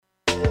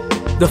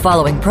The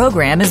following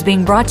program is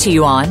being brought to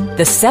you on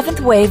the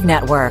Seventh Wave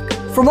Network.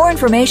 For more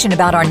information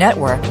about our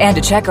network and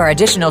to check our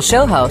additional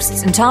show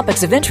hosts and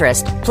topics of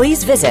interest,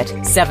 please visit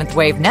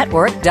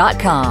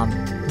seventhwavenetwork.com.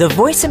 The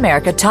Voice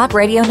America Talk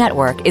Radio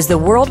Network is the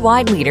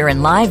worldwide leader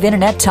in live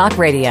Internet talk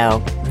radio.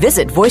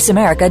 Visit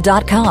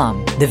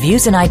voiceamerica.com. The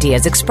views and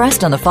ideas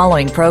expressed on the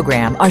following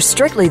program are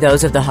strictly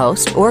those of the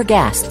host or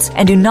guests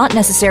and do not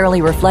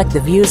necessarily reflect the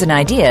views and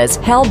ideas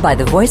held by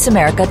the Voice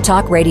America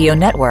Talk Radio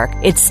Network,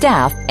 its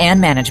staff,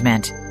 and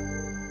management.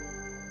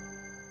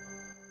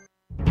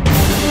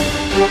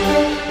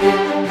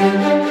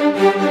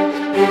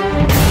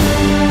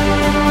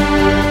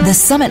 The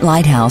Summit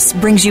Lighthouse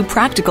brings you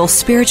practical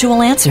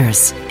spiritual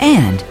answers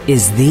and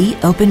is the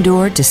open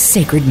door to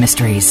sacred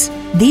mysteries.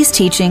 These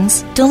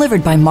teachings,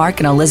 delivered by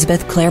Mark and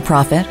Elizabeth Clare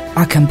Prophet,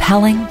 are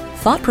compelling,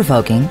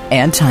 thought-provoking,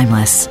 and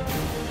timeless.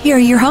 Here are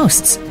your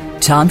hosts,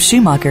 Tom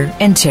Schumacher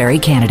and Terry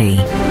Kennedy.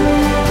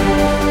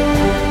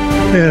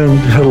 And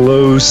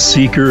hello,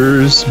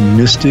 seekers,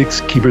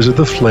 mystics, keepers of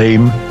the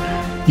flame.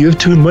 You have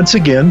tuned once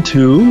again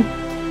to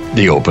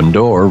The Open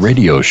Door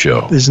Radio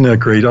Show. Isn't that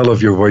great? I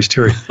love your voice,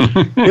 Terry.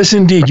 Yes,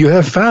 indeed. You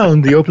have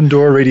found the Open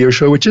Door Radio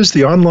Show, which is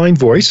the online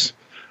voice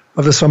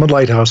of the Summit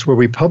Lighthouse, where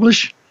we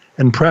publish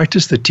and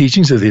practice the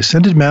teachings of the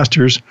Ascended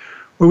Masters,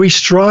 where we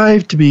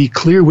strive to be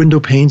clear window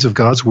panes of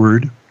God's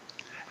Word,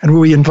 and where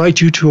we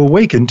invite you to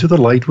awaken to the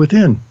light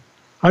within.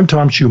 I'm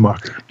Tom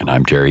Schumacher. And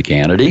I'm Terry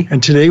Kennedy.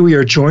 And today we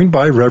are joined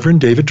by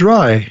Reverend David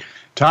Dry.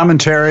 Tom and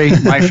Terry,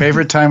 my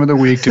favorite time of the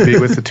week to be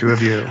with the two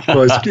of you.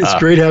 Well, it's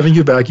great having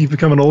you back. You've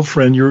become an old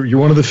friend. You're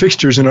one of the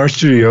fixtures in our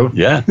studio.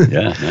 Yeah.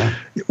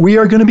 We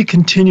are going to be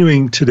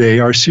continuing today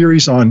our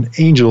series on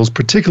angels,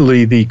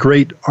 particularly the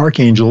great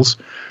archangels.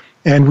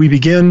 And we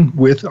begin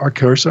with, of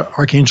course,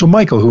 Archangel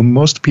Michael, whom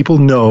most people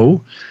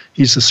know.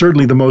 He's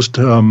certainly the most,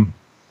 I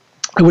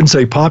wouldn't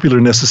say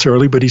popular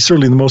necessarily, but he's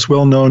certainly the most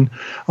well-known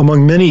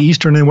among many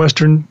Eastern and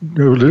Western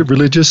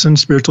religious and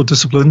spiritual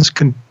disciplines.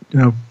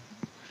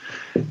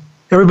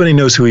 Everybody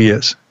knows who he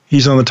is.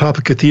 He's on the top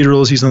of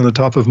cathedrals. He's on the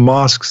top of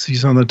mosques.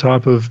 He's on the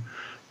top of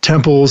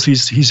temples.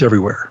 He's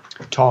everywhere.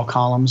 Tall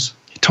columns.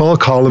 Tall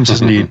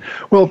columns, indeed.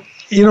 Well,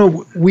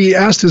 we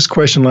asked this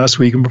question last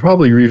week, and we'll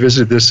probably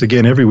revisit this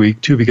again every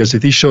week, too, because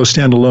if these shows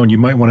stand alone, you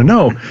might want to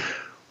know,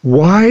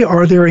 why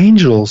are there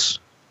angels?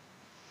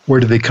 Where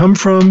do they come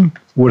from?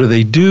 What do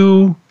they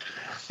do?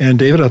 And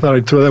David, I thought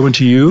I'd throw that one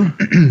to you.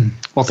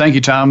 Well, thank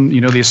you, Tom.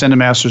 The Ascended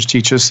Masters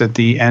teach us that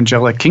the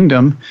angelic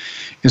kingdom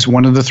is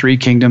one of the three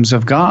kingdoms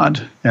of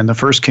God. And the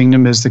first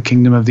kingdom is the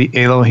kingdom of the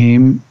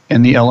Elohim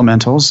and the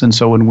elementals. And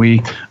so when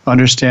we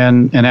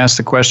understand and ask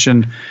the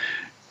question,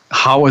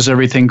 how was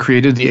everything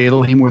created? The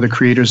Elohim were the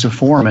creators of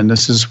form, and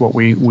this is what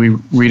we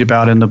read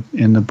about in the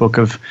book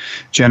of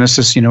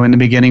Genesis. In the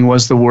beginning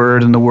was the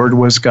Word, and the Word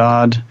was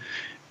God,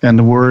 and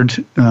the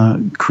Word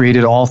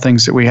created all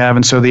things that we have.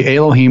 And so the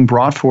Elohim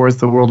brought forth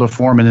the world of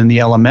form, and then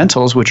the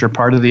elementals, which are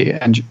part of the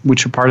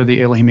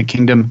Elohimic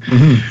kingdom.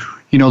 Mm-hmm.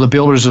 The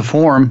builders of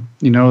form,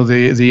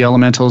 the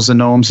elementals, the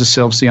gnomes, the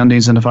sylphs, the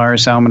undines, and the fire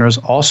salamanders,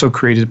 also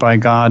created by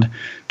God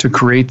to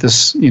create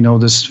this,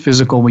 this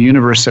physical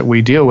universe that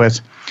we deal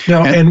with.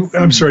 Now, and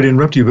I'm sorry to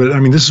interrupt you, but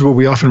this is what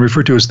we often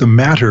refer to as the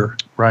matter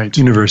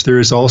universe. There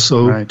is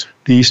also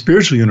the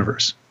spiritual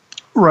universe.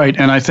 Right.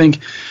 And I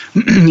think,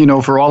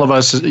 for all of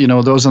us,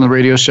 those on the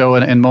radio show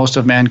and most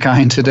of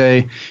mankind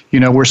today,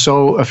 we're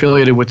so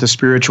affiliated with the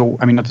spiritual,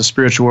 not the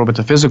spiritual world, but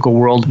the physical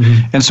world.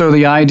 Mm-hmm. And so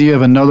the idea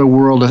of another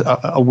world,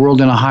 a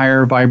world in a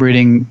higher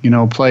vibrating,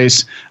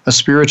 place, a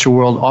spiritual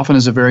world, often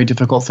is a very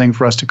difficult thing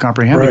for us to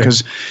comprehend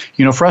because,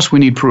 for us, we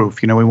need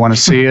proof. We want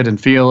to see it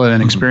and feel it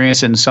and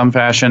experience it in some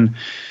fashion.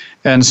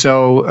 And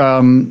so,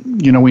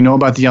 we know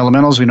about the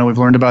elementals. We know we've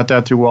learned about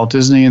that through Walt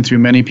Disney and through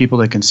many people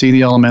that can see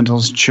the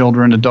elementals,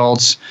 children,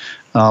 adults,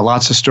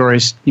 lots of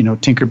stories.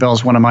 Tinkerbell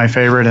is one of my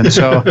favorite. And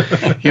so,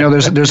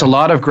 there's a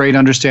lot of great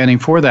understanding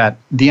for that.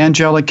 The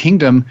angelic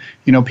kingdom,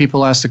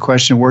 people ask the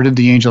question, where did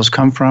the angels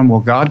come from?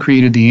 Well, God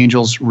created the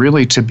angels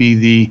really to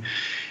be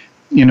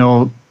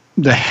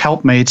the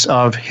helpmates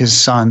of his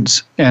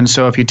sons. And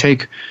so if you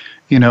take,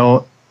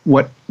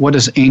 what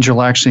does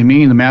angel actually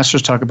mean? The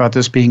masters talk about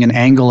this being an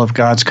angle of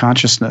God's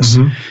consciousness.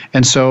 Mm-hmm.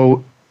 And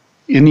so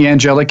in the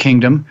angelic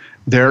kingdom,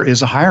 there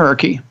is a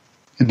hierarchy.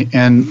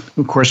 And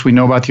of course, we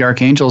know about the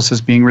archangels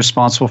as being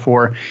responsible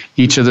for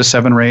each of the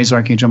seven rays,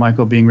 Archangel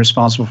Michael being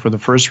responsible for the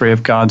first ray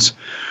of God's,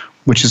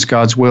 which is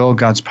God's will,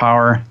 God's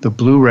power, the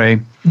blue ray.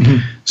 Mm-hmm.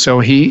 So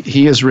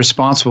he is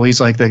responsible. He's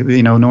like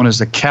known as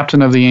the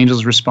captain of the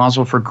angels,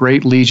 responsible for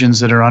great legions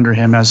that are under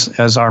him,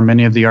 as are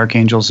many of the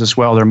archangels as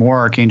well. There are more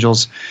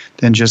archangels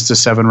than just the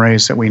seven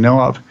rays that we know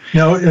of.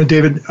 Now,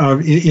 David,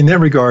 in that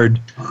regard,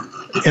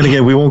 and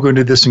again, we won't go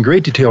into this in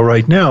great detail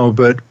right now,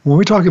 but when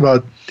we talk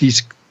about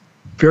these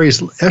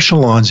various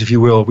echelons, if you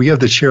will, we have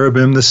the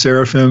cherubim, the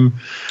seraphim,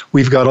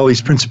 we've got all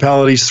these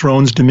principalities,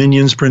 thrones,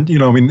 dominions,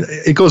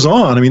 it goes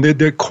on.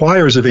 They're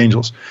choirs of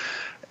angels.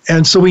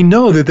 And so we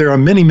know that there are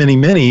many, many,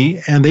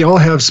 many, and they all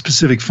have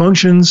specific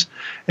functions.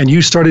 And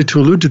you started to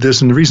allude to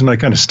this, and the reason I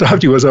kind of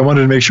stopped you was I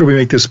wanted to make sure we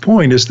make this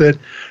point, is that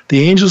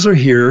the angels are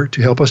here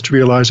to help us to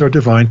realize our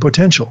divine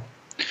potential.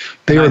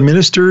 They are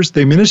ministers.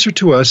 They minister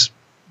to us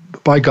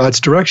by God's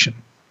direction.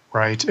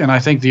 Right. And I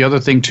think the other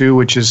thing, too,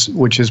 which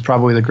is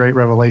probably the great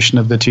revelation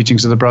of the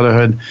teachings of the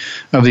Brotherhood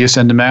of the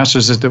Ascended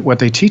Masters, is that what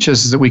they teach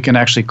us is that we can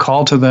actually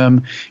call to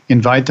them,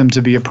 invite them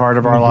to be a part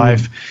of our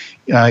life,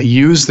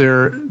 use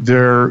their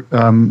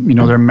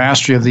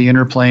mastery of the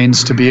inner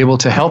planes to be able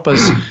to help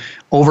us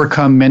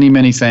overcome many,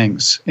 many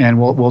things. And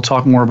we'll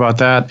talk more about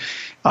that.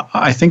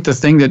 I think the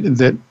thing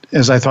that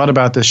as I thought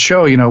about this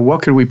show,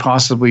 what could we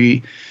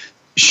possibly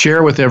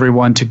share with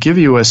everyone to give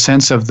you a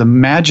sense of the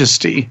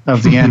majesty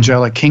of the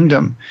angelic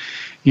kingdom?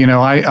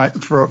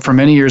 For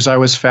many years I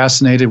was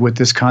fascinated with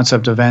this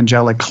concept of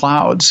angelic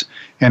clouds,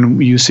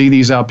 and you see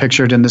these out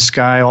pictured in the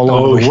sky all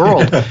over the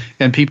world,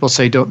 and people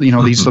say,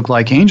 these look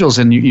like angels,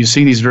 and you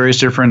see these various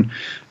different,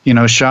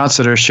 shots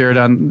that are shared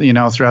on,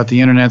 throughout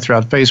the internet,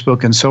 throughout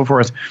Facebook, and so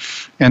forth.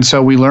 And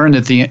so we learned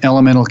that the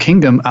elemental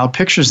kingdom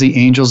outpictures the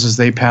angels as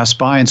they pass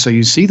by, and so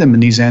you see them in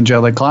these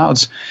angelic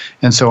clouds.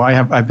 And so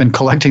I've been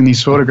collecting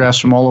these photographs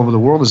from all over the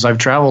world as I've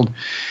traveled.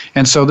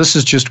 And so this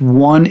is just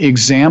one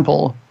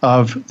example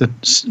of the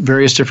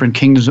various different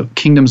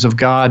kingdoms of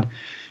God,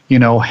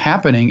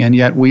 happening, and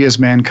yet we as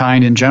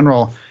mankind in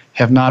general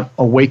have not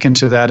awakened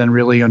to that and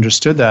really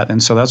understood that.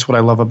 And so that's what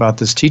I love about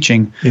this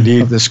teaching,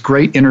 of this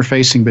great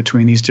interfacing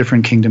between these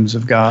different kingdoms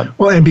of God.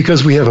 Well, and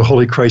because we have a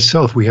Holy Christ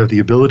self, we have the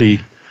ability,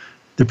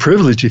 the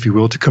privilege, if you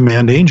will, to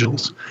command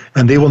angels,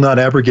 and they will not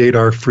abrogate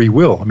our free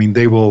will. I mean,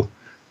 they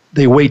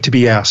wait to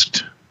be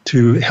asked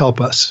to help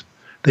us.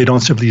 They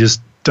don't simply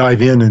just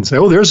dive in and say,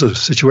 oh, there's a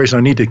situation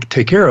I need to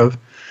take care of.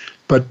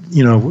 But,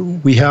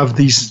 we have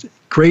these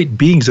great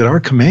beings at our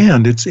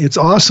command. It's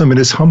awesome and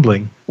it's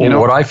humbling. Well,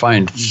 what I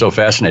find so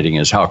fascinating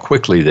is how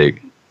quickly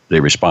they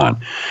respond.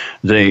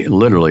 They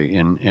literally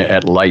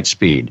at light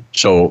speed.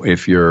 So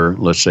if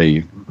let's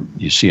say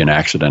you see an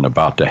accident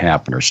about to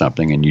happen or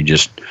something, and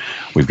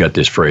we've got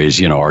this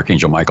phrase,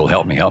 Archangel Michael,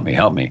 help me, help me,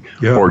 help me.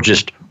 Yeah. Or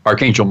just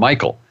Archangel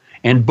Michael.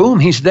 And boom,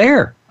 he's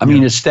there. I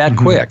mean, it's that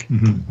quick.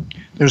 Mm-hmm.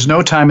 There's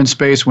no time and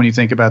space when you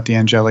think about the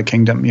angelic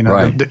kingdom.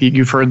 Right.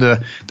 You've heard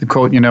the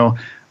quote,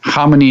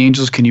 how many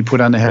angels can you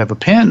put on the head of a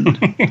pin?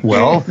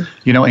 Well,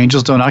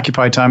 angels don't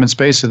occupy time and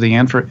space, so the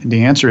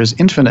answer is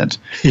infinite.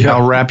 Yeah.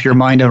 I'll wrap your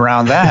mind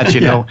around that,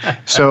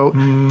 So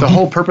the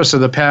whole purpose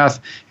of the path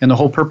and the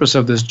whole purpose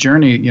of this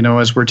journey,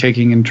 as we're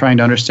taking and trying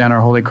to understand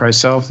our Holy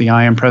Christ self, the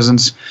I Am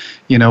Presence,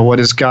 what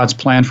is God's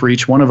plan for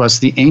each one of us,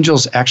 the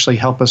angels actually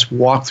help us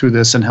walk through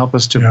this and help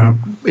us to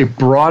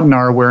broaden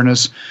our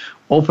awareness,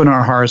 open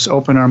our hearts,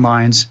 open our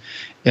minds.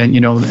 And,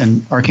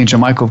 and Archangel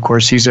Michael, of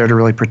course, he's there to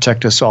really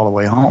protect us all the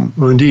way home.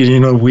 Well,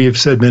 indeed, we have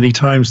said many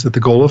times that the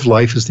goal of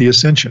life is the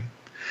ascension.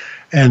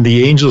 And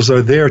the angels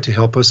are there to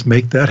help us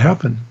make that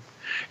happen.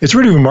 It's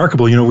really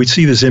remarkable. We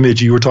see this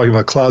image. You were talking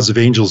about clouds of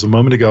angels a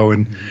moment ago,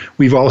 and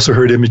we've also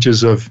heard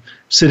images of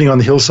sitting on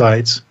the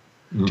hillsides,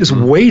 just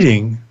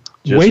waiting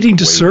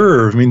to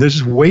serve. I mean, they're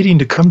just waiting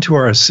to come to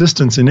our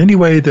assistance in any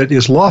way that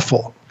is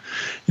lawful.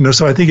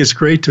 So I think it's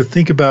great to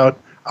think about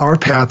our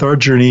path, our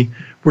journey.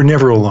 We're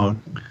never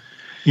alone.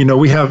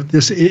 We have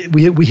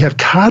we have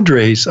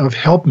cadres of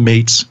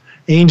helpmates,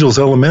 angels,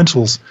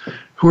 elementals,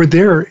 who are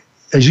there,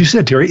 as you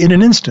said, Terry, in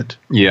an instant.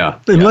 Yeah.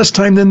 In less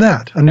time than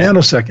that, a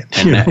nanosecond.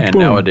 And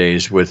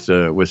nowadays, with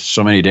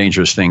so many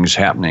dangerous things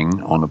happening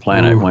on the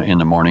planet, in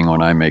the morning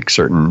when I make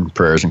certain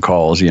prayers and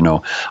calls,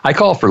 I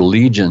call for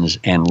legions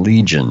and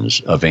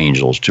legions of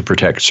angels to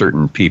protect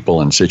certain people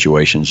and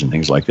situations and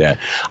things like that.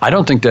 I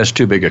don't think that's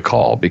too big a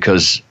call,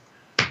 because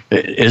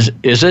is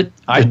it,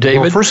 David?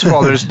 Well, first of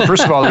all,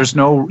 there's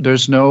no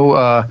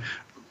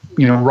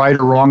right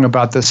or wrong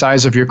about the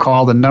size of your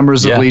call, the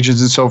numbers of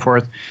legions and so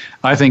forth.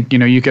 I think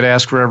you could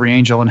ask for every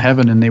angel in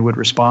heaven and they would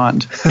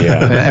respond.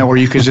 Yeah. Or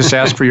you could just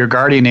ask for your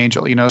guardian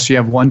angel. So you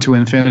have one to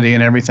infinity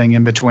and everything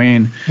in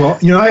between. Well,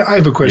 I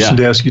have a question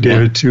to ask you,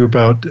 David, too,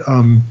 about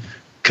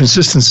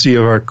consistency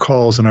of our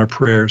calls and our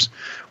prayers.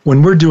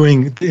 When we're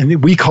doing,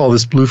 and we call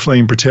this blue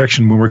flame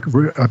protection, when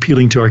we're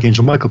appealing to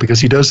Archangel Michael,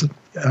 because he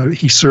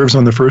serves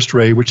on the first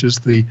ray, which is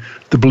the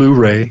blue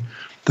ray,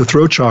 the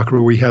throat chakra,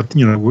 where we have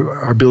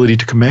our ability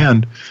to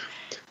command.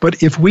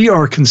 But if we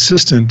are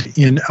consistent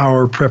in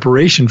our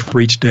preparation for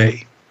each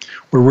day,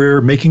 where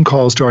we're making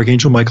calls to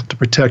Archangel Michael to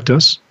protect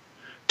us,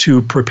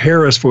 to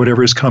prepare us for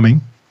whatever is coming,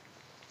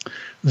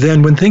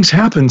 then when things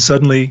happen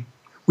suddenly,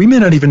 we may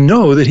not even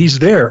know that he's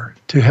there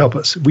to help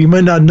us. We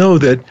might not know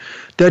that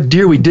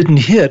deer we didn't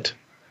hit,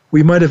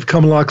 we might have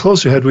come a lot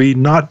closer had we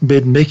not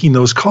been making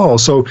those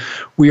calls. So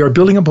we are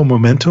building up a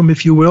momentum,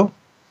 if you will.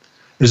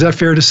 Is that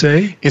fair to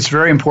say? It's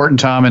very important,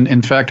 Tom. And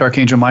in fact,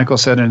 Archangel Michael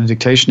said in a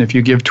dictation, if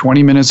you give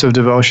 20 minutes of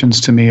devotions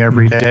to me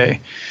every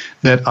day,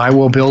 that I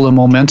will build a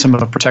momentum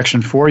of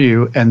protection for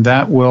you, and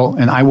I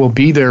will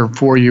be there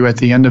for you at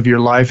the end of your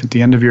life, at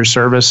the end of your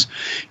service,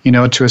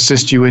 to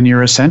assist you in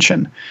your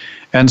ascension.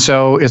 And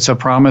so it's a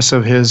promise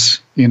of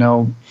his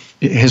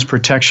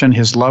protection,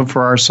 his love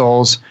for our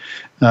souls,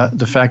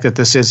 the fact that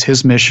this is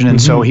his mission.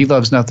 And so he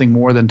loves nothing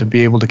more than to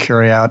be able to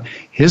carry out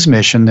his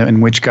mission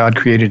in which God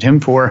created him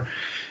for,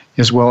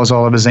 as well as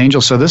all of his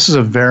angels. So this is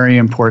a very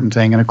important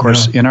thing. And of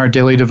course, in our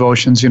daily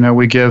devotions,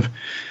 we give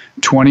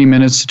 20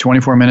 minutes to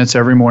 24 minutes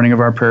every morning of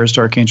our prayers to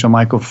Archangel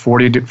Michael,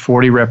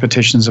 40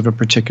 repetitions of a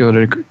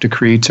particular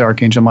decree to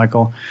Archangel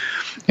Michael.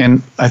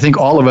 And I think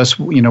all of us,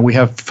 we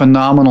have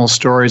phenomenal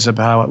stories of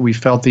how we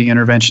felt the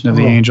intervention of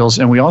the angels.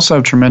 And we also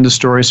have tremendous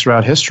stories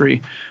throughout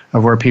history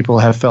of where people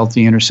have felt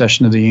the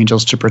intercession of the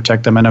angels to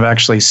protect them and have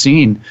actually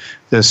seen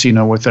this,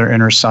 with their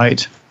inner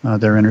sight,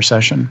 their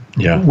intercession.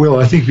 Yeah. Well,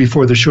 I think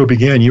before the show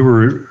began, you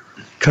were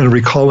kind of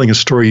recalling a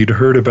story you'd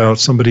heard about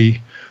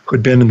somebody who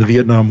had been in the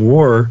Vietnam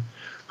War,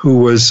 who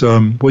was,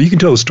 you can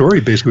tell the story,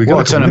 basically. Well,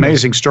 it's an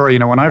amazing story.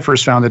 When I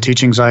first found the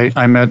teachings,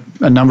 I met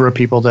a number of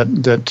people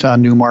that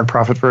knew Mark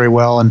Prophet very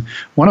well, and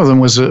one of them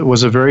was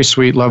a very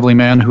sweet, lovely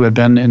man who had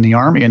been in the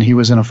Army, and he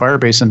was in a fire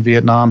base in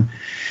Vietnam,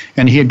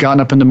 and he had gotten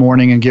up in the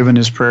morning and given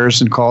his prayers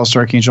and calls to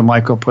Archangel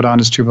Michael, put on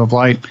his tube of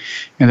light,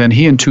 and then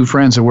he and two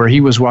friends, where he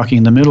was walking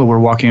in the middle, were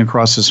walking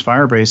across his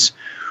fire base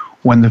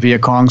when the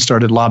Viet Cong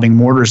started lobbing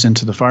mortars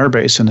into the fire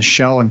base, and the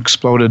shell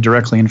exploded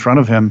directly in front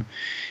of him,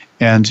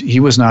 and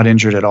he was not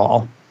injured at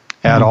all.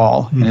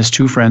 And his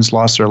two friends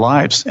lost their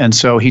lives. And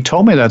so he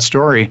told me that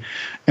story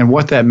and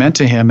what that meant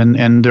to him.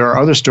 And there are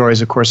other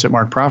stories, of course, that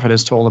Mark Prophet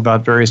has told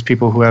about various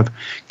people who have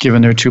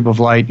given their tube of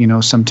light,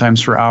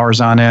 sometimes for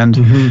hours on end.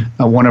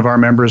 One of our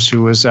members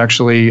who was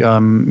actually,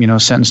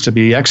 sentenced to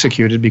be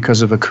executed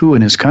because of a coup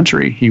in his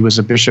country. He was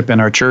a bishop in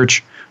our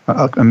church,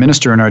 a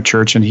minister in our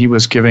church, and he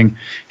was giving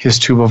his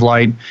tube of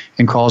light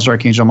and calls to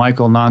Archangel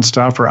Michael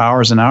nonstop for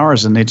hours and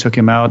hours, and they took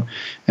him out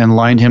and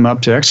lined him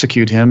up to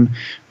execute him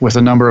with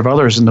a number of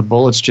others, and the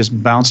bullets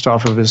just bounced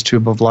off of his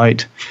tube of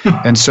light.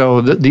 And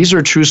so these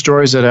are true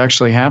stories that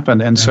actually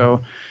happened. And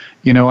so,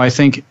 I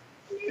think,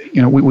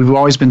 we've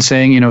always been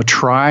saying,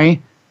 try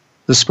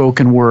the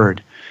spoken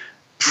word,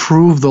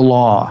 prove the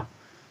law.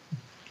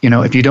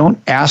 If you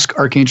don't ask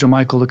Archangel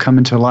Michael to come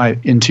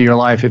into your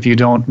life, if you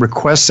don't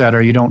request that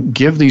or you don't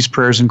give these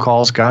prayers and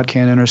calls, God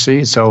can't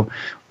intercede. So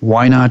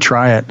why not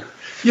try it?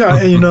 Yeah,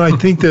 and I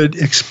think that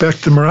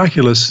expect the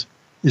miraculous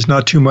is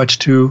not too much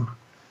to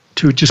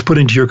just put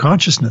into your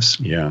consciousness.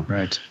 Yeah,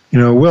 right.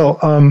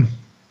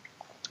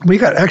 We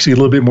got actually a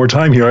little bit more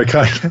time here.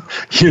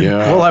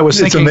 Well, I was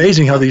thinking, it's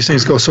amazing how these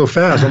things go so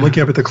fast. I'm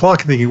looking up at the clock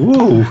and thinking,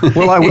 whoa.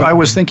 Well, I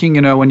was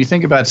thinking, when you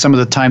think about some of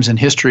the times in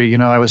history,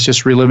 I was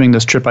just reliving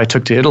this trip I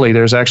took to Italy.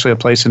 There's actually a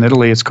place in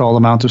Italy. It's called the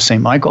Mount of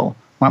St. Michael,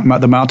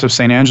 the Mount of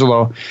St.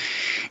 Angelo.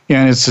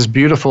 And it's this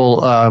beautiful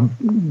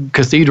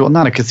cathedral,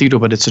 not a cathedral,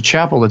 but it's a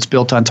chapel that's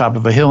built on top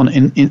of a hill.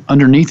 And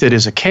underneath it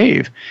is a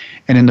cave.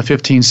 And in the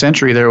 15th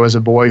century, there was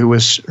a boy who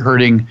was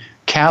herding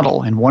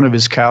cattle, and one of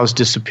his cows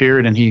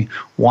disappeared, and he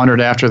wandered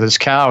after this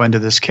cow into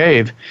this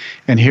cave.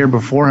 And here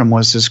before him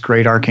was this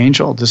great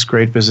archangel, this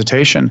great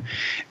visitation.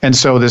 And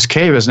so this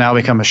cave has now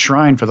become a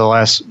shrine for the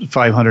last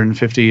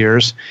 550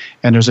 years.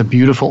 And there's a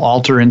beautiful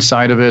altar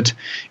inside of it,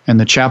 and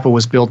the chapel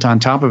was built on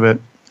top of it.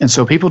 And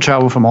so people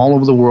travel from all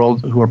over the world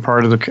who are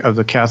part of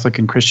the Catholic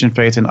and Christian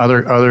faith and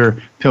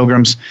other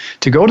pilgrims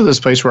to go to this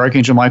place where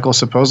Archangel Michael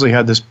supposedly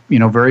had this,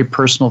 very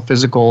personal,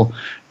 physical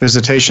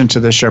visitation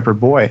to this shepherd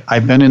boy.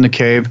 I've been in the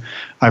cave.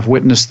 I've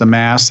witnessed the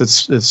mass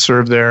that's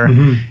served there,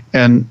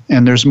 and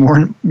there's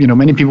more.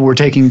 Many people were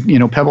taking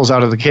pebbles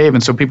out of the cave,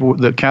 and so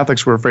the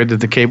Catholics were afraid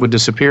that the cave would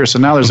disappear. So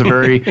now there's a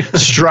very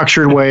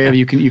structured way of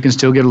you can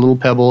still get a little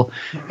pebble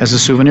as a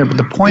souvenir. But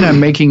the point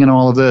I'm making in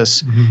all of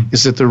this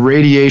is that the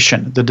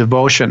radiation, the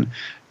devotion,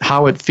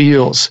 how it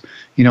feels,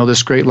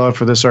 this great love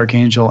for this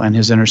archangel and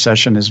his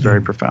intercession is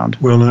very profound.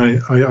 Well,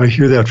 I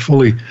hear that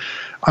fully.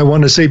 I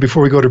want to say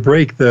before we go to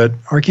break that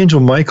Archangel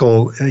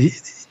Michael,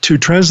 to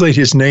translate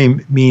his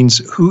name, means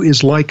who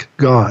is like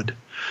God.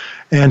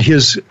 And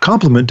his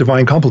complement,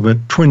 divine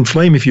complement, twin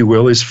flame, if you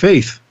will, is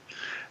faith.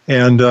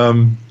 And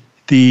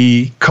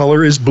the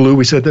color is blue.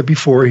 We said that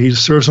before. He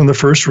serves on the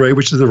first ray,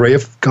 which is the ray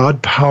of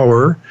God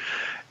power.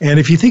 And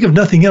if you think of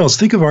nothing else,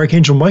 think of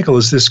Archangel Michael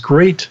as this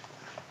great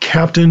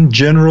captain,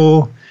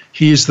 general.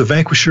 He's the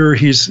vanquisher.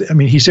 He's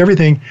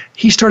everything.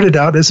 He started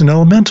out as an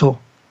elemental.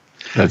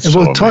 And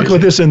we'll talk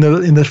about this in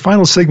the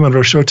final segment of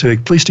our show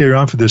today. Please stay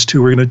around for this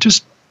too. We're going to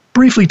just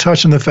briefly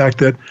touch on the fact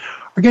that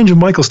Archangel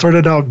Michael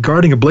started out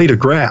guarding a blade of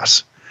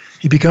grass.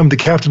 He became the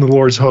captain of the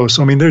Lord's host.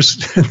 So,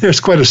 there's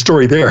quite a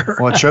story there.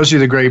 Well, it shows you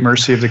the great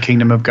mercy of the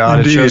kingdom of God.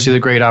 Indeed. It shows you the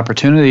great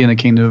opportunity in the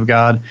kingdom of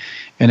God.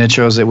 And it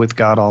shows that with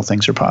God, all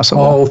things are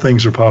possible. All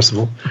things are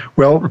possible.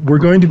 Well, we're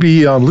going to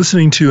be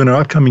listening to, in our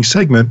upcoming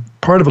segment,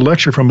 part of a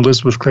lecture from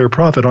Elizabeth Clare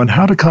Prophet on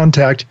how to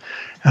contact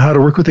and how to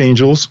work with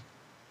angels.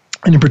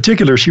 And in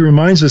particular, she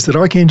reminds us that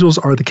archangels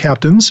are the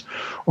captains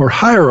or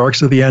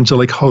hierarchs of the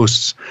angelic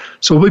hosts.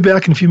 So we'll be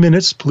back in a few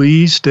minutes.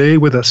 Please stay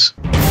with us.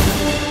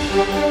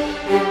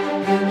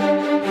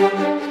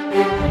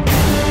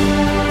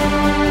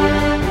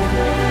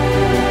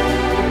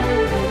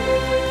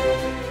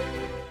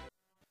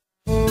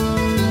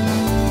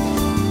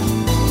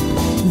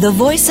 The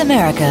Voice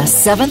America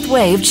 7th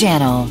Wave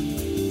Channel.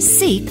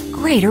 Seek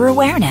greater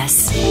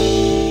awareness.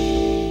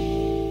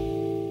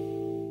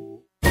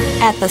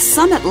 At the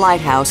Summit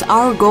Lighthouse,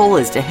 our goal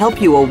is to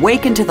help you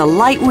awaken to the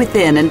light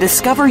within and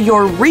discover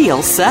your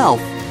real self.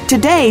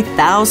 Today,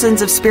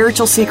 thousands of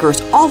spiritual seekers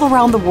all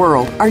around the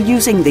world are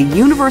using the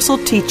universal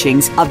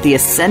teachings of the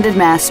Ascended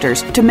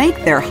Masters to make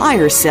their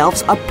higher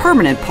selves a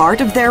permanent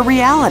part of their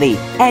reality.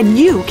 And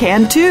you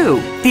can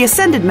too. The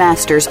Ascended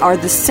Masters are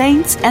the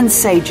saints and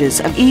sages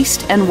of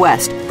East and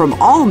West from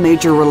all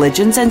major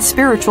religions and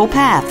spiritual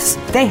paths.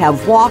 They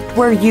have walked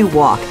where you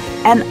walk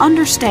and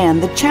understand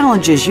the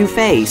challenges you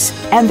face,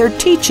 and their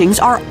teachings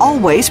are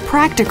always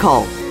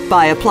practical.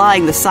 By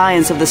applying the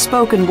science of the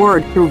spoken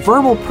word through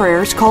verbal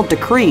prayers called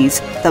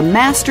decrees, the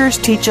Masters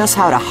teach us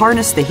how to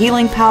harness the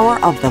healing power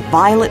of the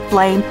violet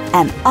flame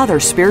and other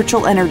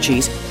spiritual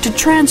energies to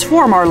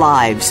transform our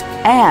lives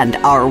and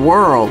our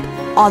world.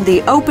 On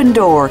The Open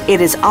Door,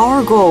 it is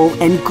our goal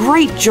and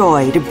great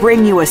joy to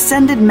bring you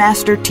Ascended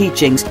Master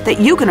teachings that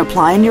you can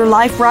apply in your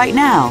life right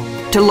now.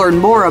 To learn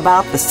more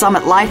about the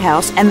Summit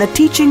Lighthouse and the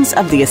teachings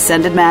of the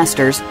Ascended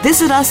Masters,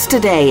 visit us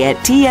today at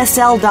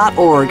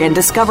tsl.org and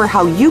discover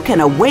how you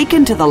can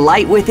awaken to the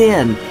light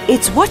within.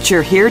 It's what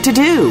you're here to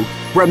do.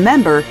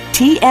 Remember,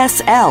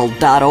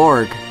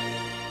 tsl.org.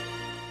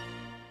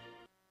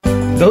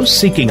 Those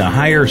seeking a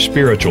higher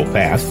spiritual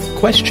path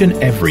question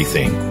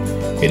everything.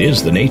 It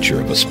is the nature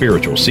of a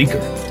spiritual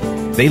seeker.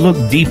 They look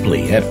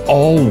deeply at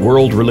all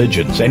world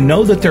religions and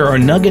know that there are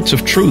nuggets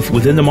of truth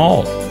within them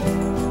all.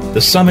 The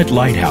Summit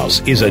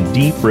Lighthouse is a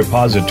deep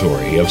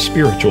repository of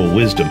spiritual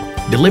wisdom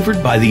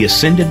delivered by the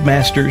Ascended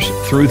Masters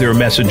through their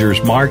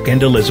messengers Mark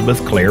and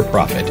Elizabeth Clare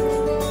Prophet.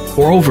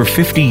 For over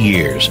 50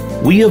 years,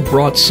 we have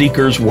brought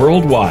seekers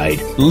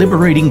worldwide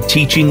liberating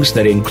teachings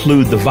that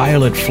include the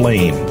violet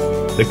flame,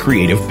 the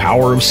creative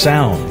power of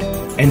sound,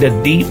 and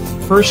a deep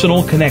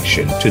personal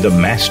connection to the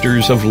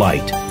Masters of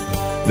Light.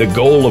 The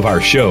goal of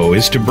our show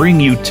is to bring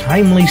you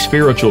timely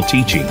spiritual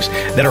teachings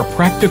that are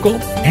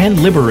practical and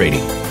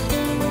liberating.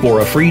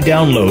 For a free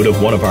download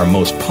of one of our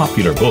most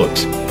popular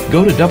books,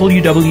 go to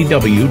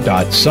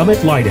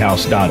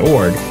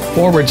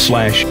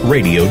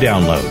www.summitlighthouse.org/radio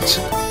downloads.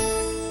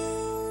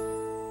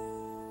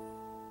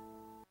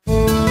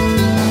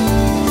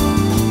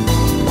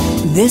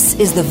 This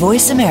is the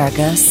Voice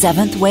America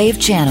 7th Wave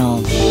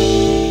Channel.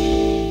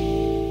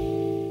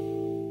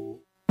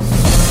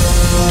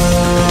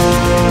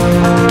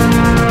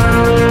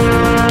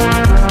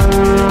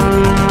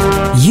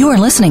 You are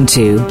listening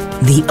to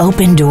The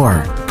Open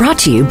Door, brought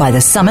to you by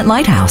the Summit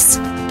Lighthouse.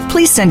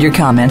 Please send your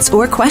comments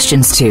or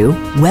questions to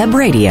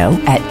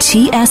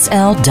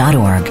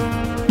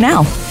webradio@tsl.org.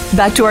 Now,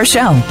 back to our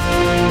show.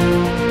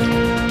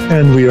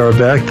 And we are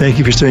back. Thank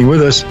you for staying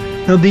with us.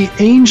 Now, the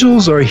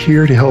angels are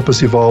here to help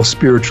us evolve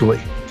spiritually.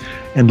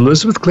 And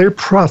Elizabeth Clare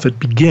Prophet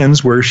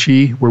begins where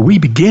we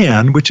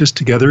began, which is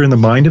together in the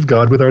mind of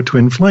God with our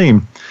twin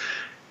flame.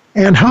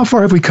 And how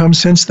far have we come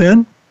since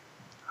then?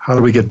 How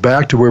do we get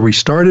back to where we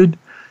started?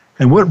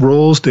 And what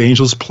roles do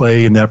angels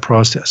play in that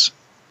process?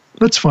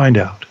 Let's find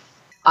out.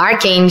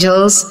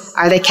 Archangels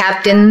are the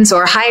captains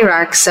or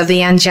hierarchs of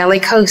the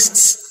angelic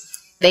hosts.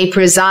 They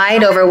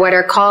preside over what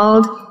are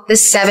called the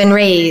 7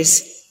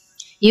 rays.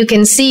 You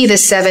can see the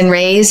 7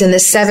 rays in the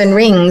 7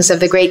 rings of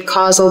the great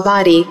causal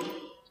body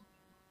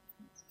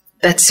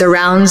that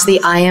surrounds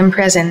the I Am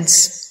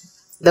Presence.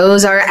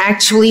 Those are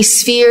actually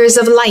spheres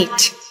of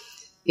light.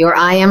 Your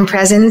I Am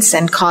Presence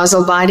and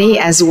causal body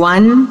as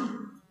one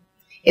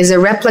is a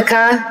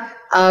replica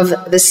of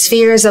the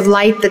spheres of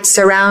light that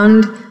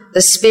surround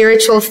the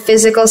spiritual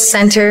physical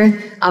center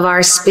of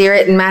our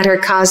spirit and matter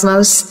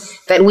cosmos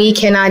that we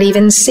cannot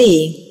even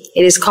see.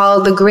 It is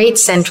called the Great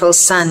Central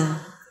Sun.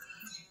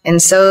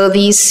 And so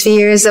these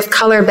spheres of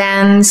color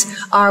bands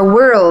are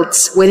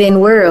worlds within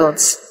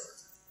worlds.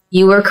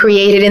 You were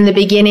created in the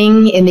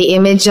beginning in the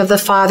image of the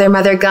Father,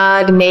 Mother,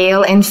 God,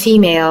 male and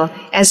female,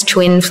 as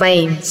twin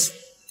flames.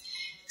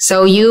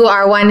 So you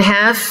are one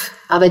half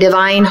of a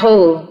divine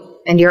whole,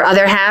 and your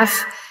other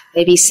half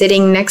may be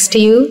sitting next to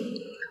you,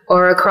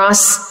 or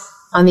across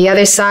on the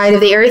other side of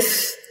the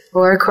earth,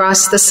 or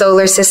across the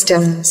solar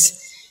systems.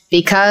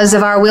 Because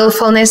of our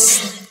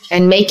willfulness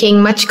and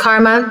making much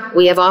karma,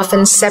 we have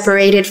often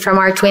separated from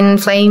our twin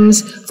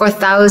flames for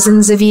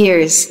thousands of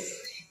years,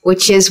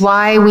 which is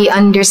why we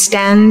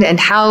understand and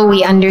how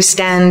we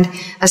understand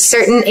a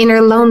certain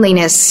inner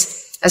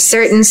loneliness, a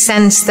certain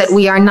sense that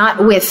we are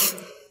not with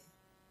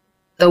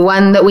the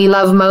one that we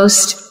love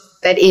most,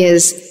 that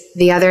is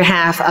the other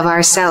half of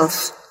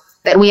ourself,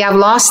 that we have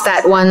lost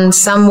that one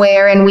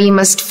somewhere and we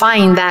must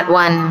find that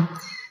one.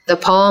 The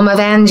poem of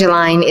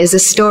Angeline is a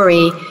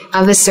story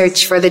of the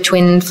search for the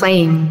twin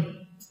flame.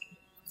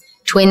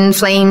 Twin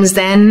flames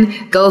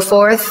then go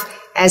forth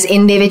as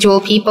individual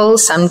people.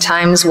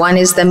 Sometimes one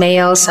is the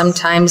male,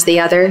 sometimes the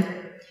other.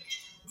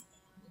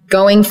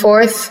 Going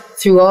forth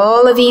through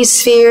all of these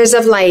spheres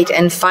of light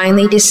and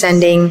finally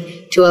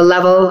descending to a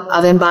level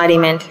of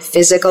embodiment,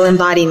 physical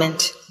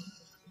embodiment.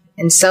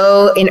 And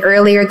so in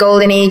earlier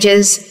golden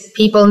ages,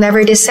 people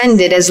never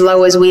descended as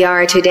low as we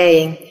are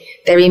today.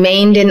 They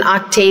remained in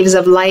octaves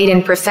of light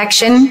and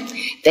perfection.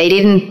 They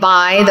didn't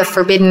buy the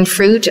forbidden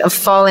fruit of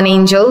fallen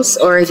angels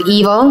or of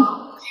evil.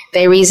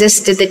 They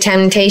resisted the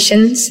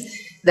temptations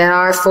that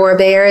our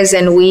forebears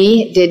and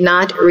we did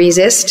not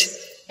resist.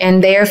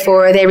 And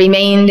therefore they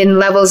remained in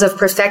levels of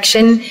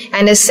perfection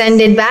and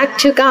ascended back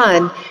to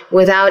God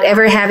without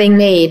ever having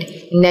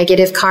made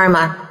negative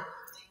karma.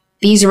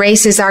 These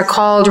races are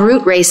called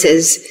root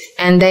races,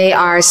 and they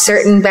are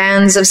certain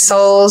bands of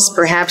souls,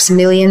 perhaps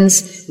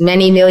millions,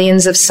 many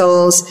millions of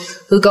souls,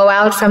 who go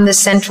out from the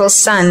central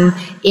sun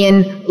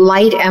in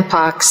light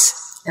epochs.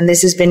 And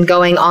this has been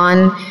going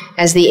on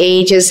as the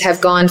ages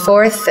have gone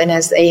forth and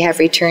as they have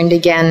returned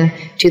again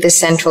to the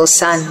central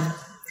sun.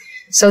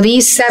 So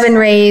these 7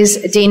 rays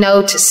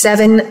denote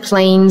 7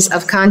 planes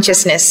of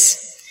consciousness.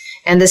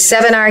 And the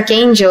 7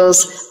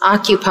 archangels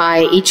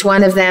occupy, each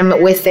one of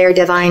them with their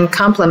divine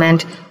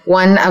complement,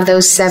 one of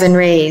those 7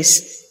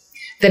 rays.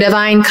 The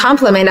divine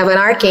complement of an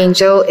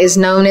archangel is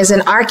known as an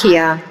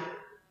archaea,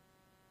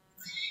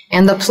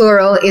 and the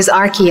plural is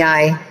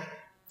archaei.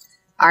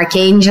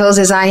 Archangels,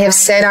 as I have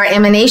said, are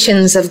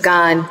emanations of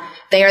God.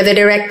 They are the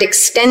direct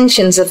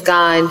extensions of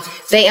God.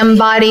 They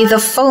embody the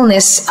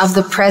fullness of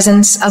the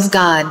presence of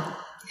God.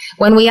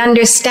 When we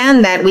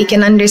understand that, we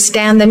can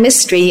understand the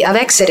mystery of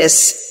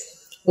Exodus,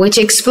 which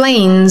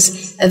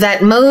explains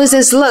that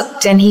Moses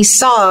looked and he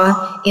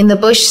saw in the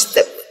bush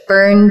that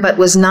burned but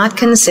was not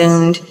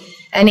consumed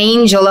an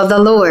angel of the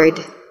Lord.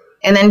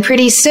 And then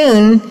pretty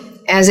soon,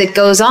 as it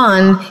goes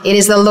on, it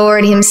is the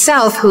Lord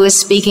himself who is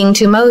speaking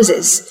to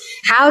Moses.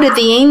 How did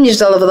the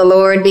angel of the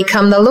Lord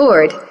become the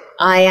Lord?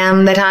 I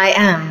am that I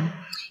am.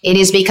 It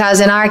is because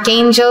an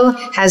archangel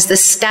has the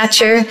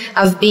stature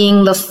of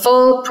being the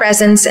full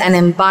presence and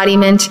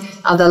embodiment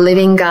of the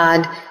living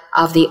God,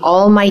 of the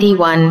Almighty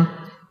One,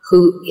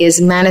 who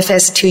is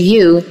manifest to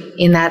you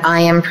in that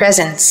I am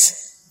presence.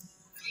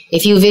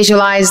 If you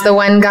visualize the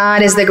one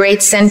God as the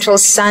great central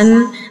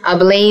sun, a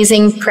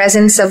blazing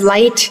presence of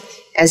light,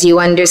 as you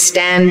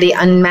understand the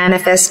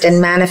unmanifest and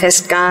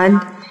manifest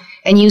God,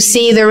 and you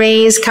see the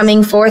rays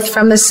coming forth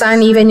from the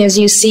sun, even as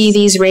you see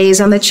these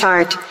rays on the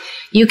chart,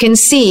 you can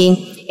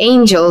see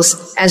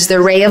angels as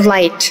the ray of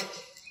light.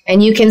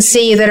 And you can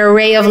see that a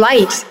ray of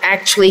light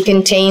actually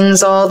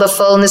contains all the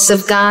fullness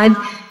of God,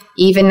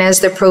 even as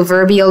the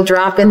proverbial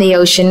drop in the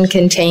ocean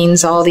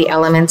contains all the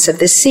elements of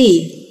the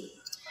sea.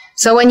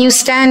 So when you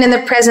stand in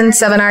the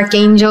presence of an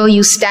archangel,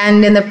 you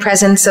stand in the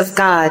presence of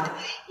God.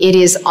 It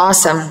is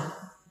awesome.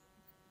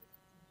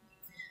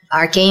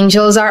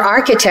 Archangels are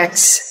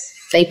architects.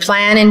 They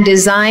plan and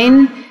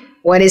design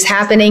what is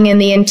happening in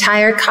the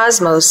entire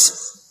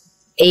cosmos,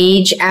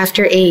 age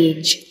after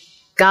age.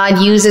 God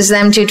uses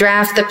them to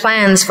draft the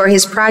plans for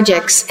his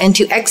projects and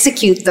to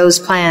execute those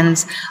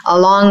plans,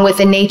 along with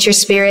the nature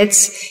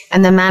spirits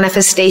and the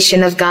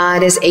manifestation of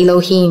God as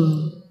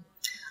Elohim.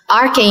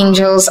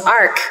 Archangels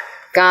arc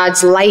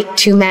God's light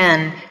to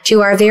man,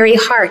 to our very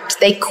heart.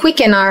 They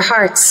quicken our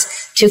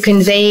hearts to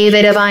convey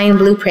the divine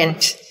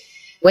blueprint.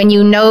 When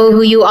you know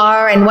who you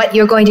are and what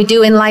you're going to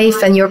do in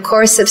life and your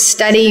course of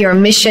study, your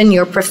mission,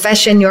 your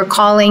profession, your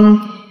calling,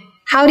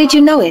 how did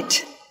you know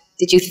it?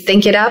 Did you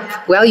think it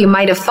up? Well, you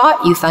might have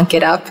thought you thunk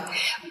it up,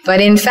 but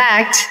in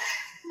fact,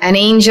 an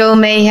angel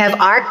may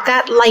have arced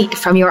that light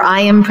from your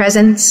I am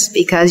presence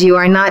because you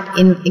are not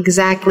in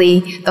exactly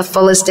the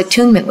fullest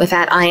attunement with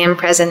that I am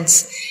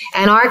presence,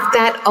 and arced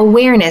that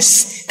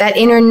awareness, that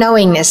inner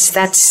knowingness,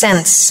 that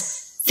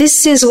sense.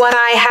 This is what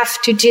I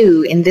have to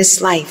do in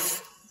this life.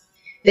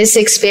 This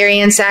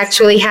experience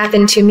actually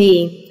happened to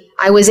me.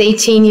 I was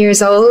 18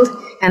 years old,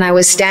 and I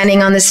was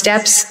standing on the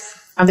steps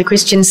of the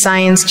Christian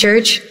Science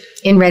Church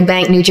in Red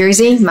Bank, New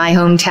Jersey, my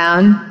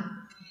hometown.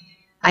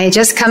 I had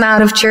just come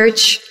out of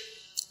church,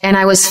 and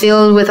I was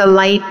filled with the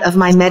light of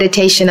my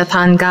meditation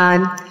upon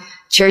God.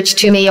 Church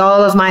to me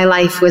all of my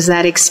life was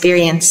that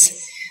experience.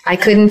 I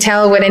couldn't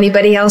tell what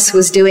anybody else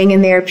was doing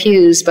in their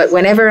pews, but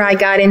whenever I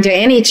got into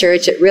any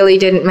church, it really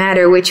didn't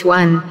matter which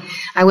one.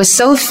 I was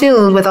so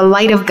filled with the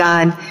light of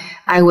God,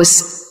 I was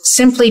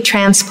simply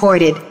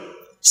transported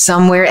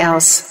somewhere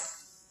else.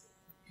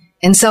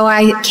 And so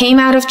I came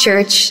out of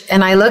church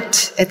and I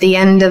looked at the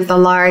end of the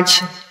large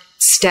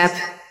step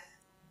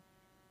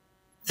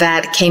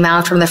that came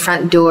out from the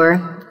front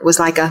door. It was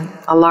like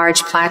a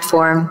large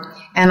platform.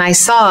 And I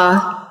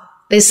saw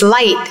this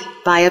light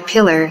by a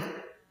pillar.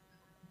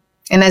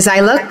 And as I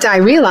looked, I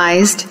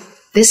realized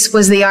this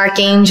was the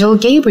Archangel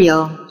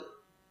Gabriel.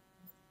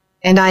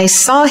 And I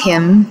saw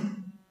him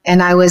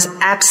and I was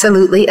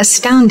absolutely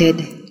astounded.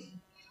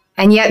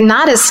 And yet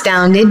not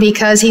astounded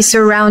because he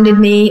surrounded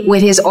me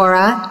with his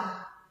aura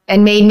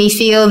and made me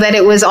feel that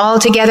it was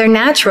altogether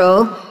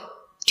natural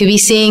to be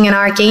seeing an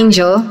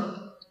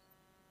archangel.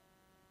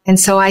 And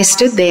so I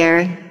stood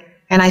there,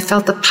 and I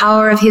felt the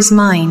power of his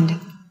mind.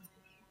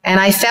 And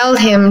I felt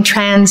him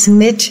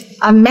transmit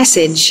a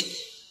message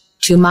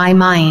to my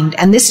mind.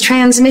 And this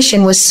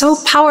transmission was so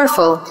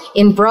powerful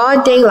in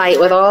broad daylight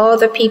with all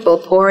the people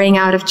pouring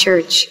out of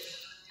church.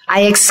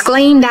 I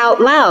exclaimed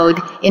out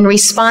loud in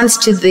response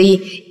to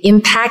the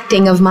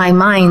impacting of my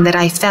mind that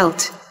I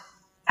felt.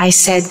 I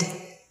said,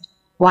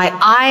 "Why,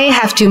 I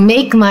have to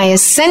make my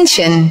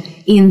ascension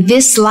in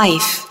this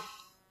life."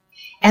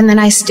 And then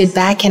I stood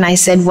back and I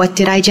said, "What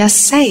did I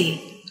just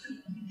say?"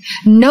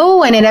 No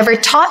one had ever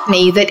taught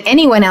me that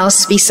anyone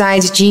else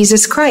besides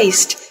Jesus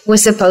Christ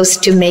was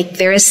supposed to make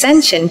their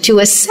ascension, to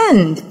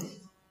ascend.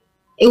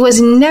 It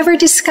was never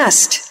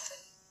discussed.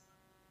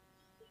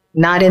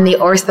 Not in the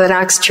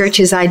Orthodox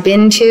churches I'd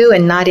been to,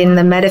 and not in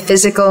the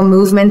metaphysical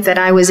movement that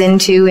I was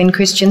into in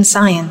Christian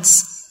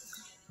Science.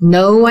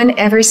 No one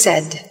ever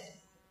said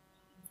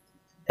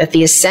that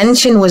the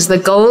ascension was the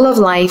goal of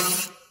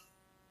life,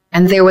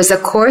 and there was a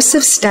course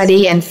of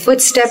study and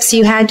footsteps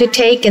you had to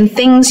take and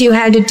things you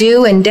had to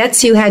do and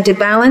debts you had to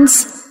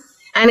balance,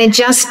 and it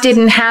just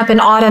didn't happen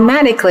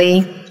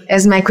automatically,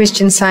 as my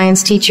Christian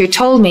Science teacher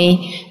told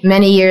me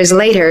many years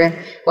later.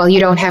 Well, you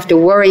don't have to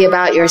worry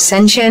about your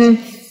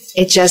ascension.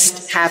 It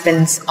just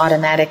happens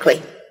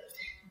automatically.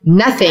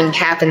 Nothing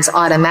happens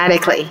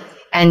automatically,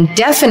 and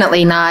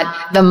definitely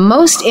not the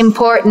most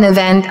important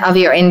event of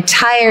your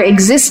entire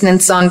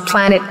existence on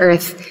planet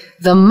Earth,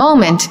 the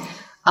moment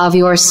of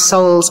your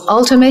soul's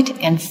ultimate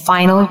and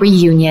final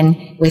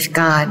reunion with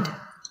God.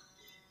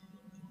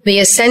 The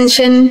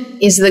ascension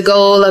is the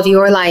goal of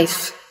your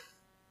life.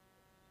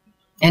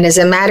 And as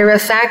a matter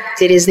of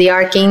fact, it is the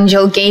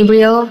Archangel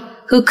Gabriel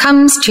who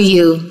comes to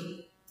you,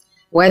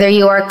 whether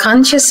you are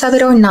conscious of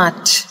it or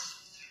not,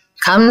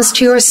 comes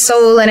to your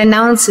soul and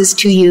announces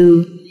to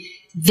you,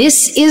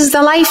 this is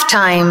the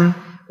lifetime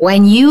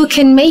when you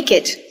can make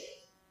it.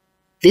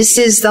 This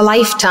is the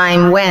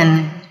lifetime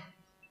when,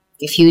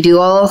 if you do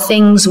all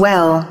things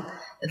well,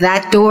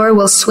 that door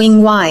will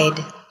swing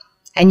wide,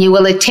 and you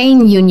will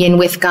attain union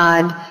with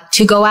God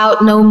to go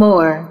out no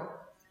more.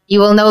 You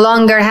will no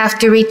longer have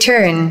to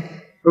return,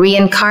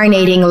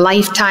 reincarnating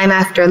lifetime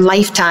after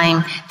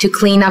lifetime to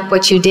clean up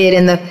what you did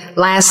in the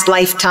last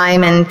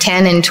lifetime and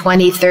 10 and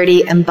 20,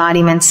 30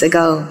 embodiments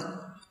ago.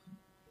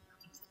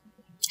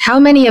 How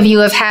many of you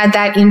have had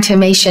that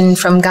intimation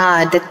from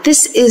God that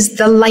this is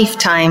the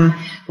lifetime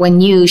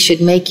when you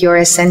should make your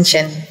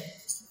ascension?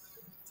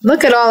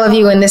 Look at all of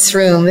you in this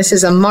room. This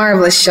is a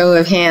marvelous show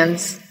of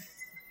hands.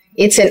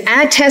 It's an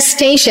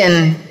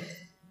attestation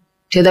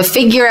to the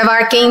figure of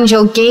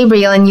Archangel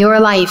Gabriel in your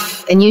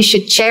life, and you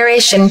should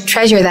cherish and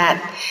treasure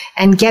that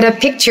and get a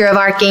picture of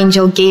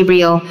Archangel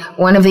Gabriel,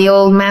 one of the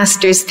old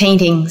master's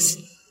paintings,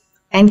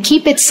 and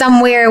keep it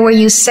somewhere where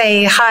you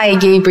say, "Hi,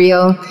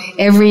 Gabriel,"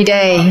 every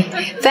day.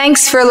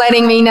 Thanks for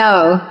letting me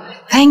know.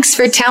 Thanks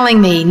for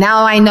telling me.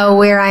 Now I know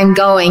where I'm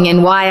going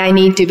and why I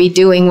need to be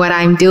doing what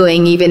I'm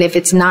doing, even if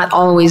it's not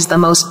always the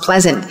most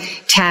pleasant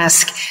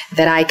task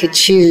that I could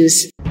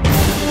choose.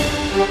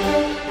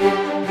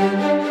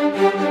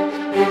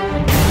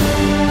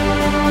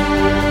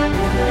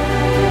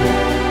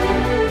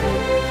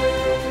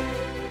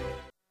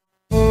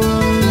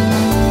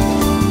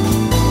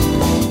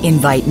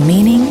 Invite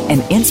meaning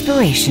and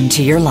inspiration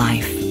to your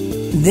life.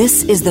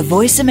 This is the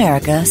Voice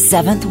America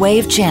 7th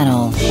Wave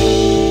Channel.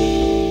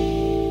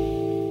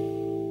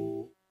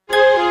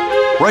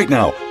 Right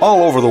now,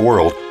 all over the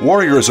world,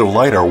 warriors of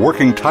light are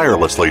working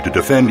tirelessly to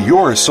defend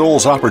your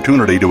soul's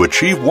opportunity to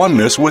achieve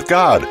oneness with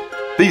God.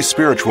 These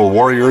spiritual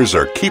warriors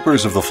are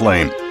keepers of the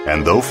flame,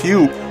 and though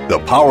few, the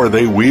power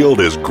they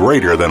wield is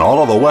greater than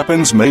all of the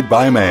weapons made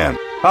by man.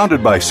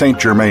 Founded by Saint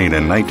Germain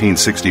in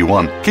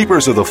 1961,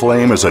 Keepers of the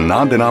Flame is a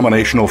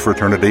non-denominational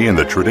fraternity in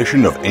the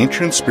tradition of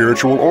ancient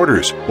spiritual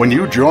orders. When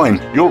you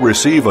join, you'll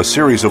receive a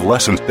series of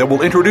lessons that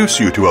will introduce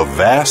you to a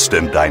vast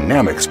and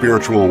dynamic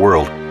spiritual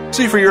world.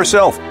 See for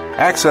yourself.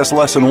 Access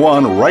Lesson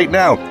 1 right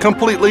now,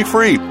 completely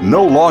free,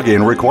 no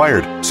login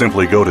required.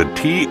 Simply go to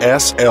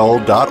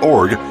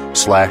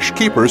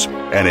tsl.org/keepers,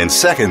 and in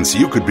seconds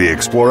you could be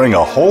exploring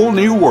a whole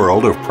new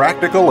world of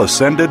practical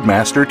Ascended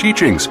Master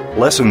teachings.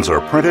 Lessons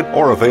are printed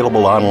or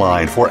available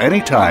online for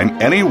anytime,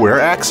 anywhere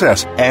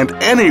access, and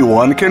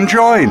anyone can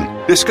join.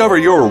 Discover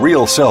your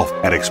real self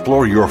and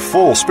explore your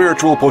full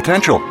spiritual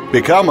potential.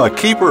 Become a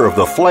Keeper of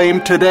the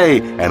Flame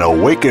today and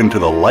awaken to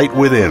the light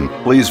within.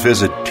 Please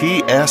visit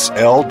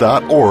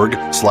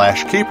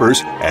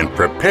tsl.org/keepers and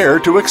prepare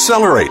to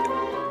accelerate.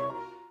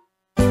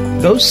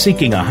 Those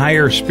seeking a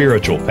higher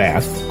spiritual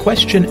path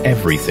question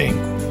everything.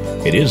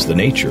 It is the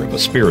nature of a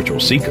spiritual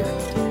seeker.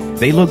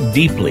 They look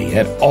deeply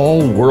at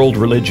all world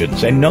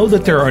religions and know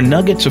that there are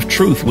nuggets of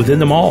truth within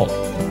them all.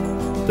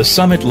 The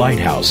Summit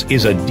Lighthouse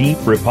is a deep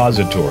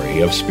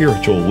repository of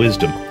spiritual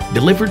wisdom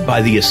delivered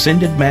by the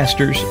Ascended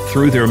Masters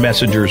through their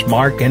messengers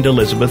Mark and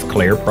Elizabeth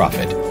Clare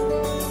Prophet.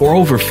 For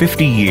over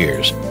 50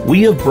 years,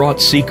 we have brought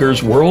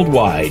seekers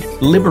worldwide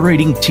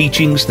liberating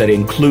teachings that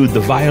include the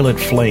violet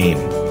flame,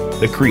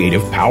 the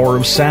creative power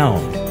of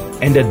sound,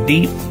 and a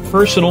deep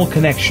personal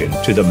connection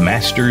to the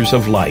Masters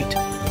of Light.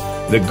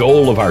 The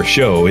goal of our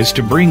show is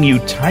to bring you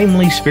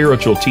timely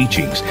spiritual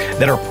teachings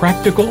that are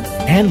practical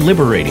and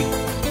liberating.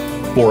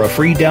 For a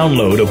free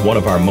download of one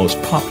of our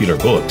most popular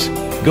books,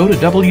 go to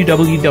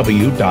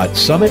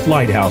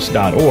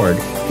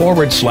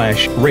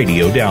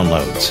www.summitlighthouse.org/radio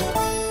downloads.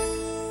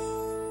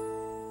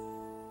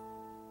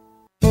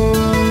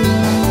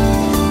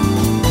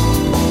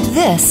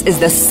 This is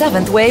the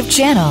Seventh Wave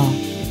Channel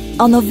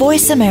on the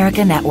Voice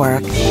America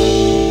Network.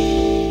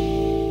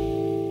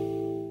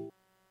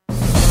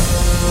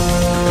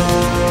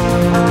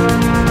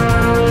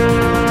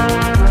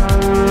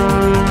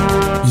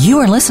 You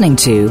are listening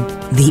to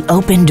The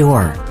Open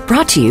Door,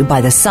 brought to you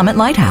by the Summit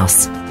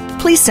Lighthouse.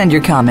 Please send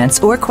your comments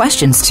or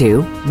questions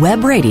to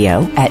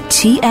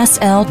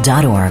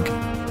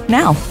webradio@tsl.org.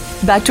 Now,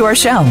 back to our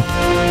show.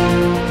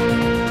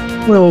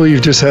 Well,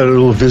 we've just had a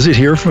little visit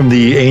here from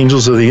the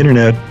angels of the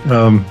internet.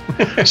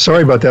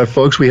 Sorry about that,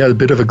 folks. We had a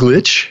bit of a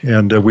glitch,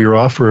 and we were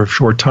off for a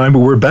short time, but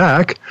we're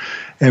back,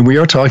 and we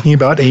are talking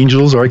about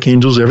angels,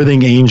 archangels,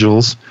 everything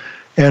angels.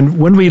 And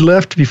when we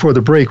left before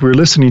the break, we were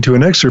listening to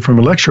an excerpt from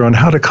a lecture on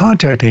how to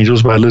contact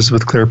angels by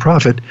Elizabeth Clare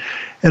Prophet,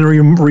 and it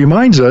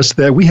reminds us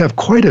that we have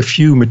quite a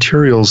few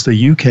materials that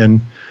you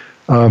can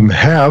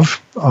have.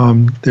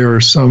 There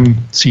are some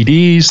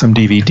CDs, some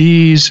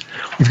DVDs.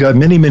 We've got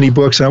many, many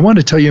books. And I want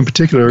to tell you in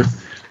particular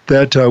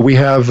that we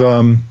have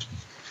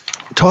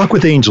Talk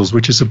with Angels,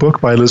 which is a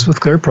book by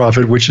Elizabeth Clare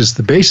Prophet, which is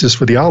the basis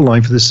for the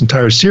outline for this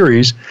entire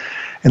series.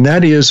 And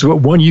that is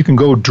one you can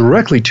go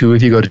directly to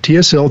if you go to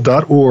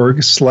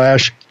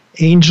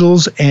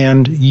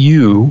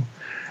tsl.org/angelsandYou.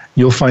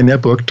 You'll find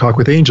that book, Talk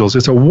with Angels.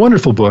 It's a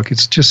wonderful book.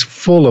 It's just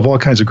full of all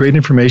kinds of great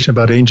information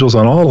about angels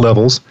on all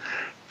levels,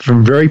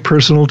 from very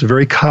personal to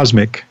very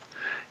cosmic.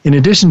 In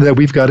addition to that,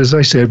 we've got, as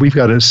I said, we've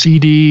got a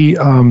CD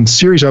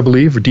series, I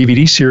believe, or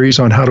DVD series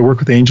on how to work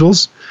with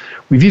angels.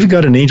 We've even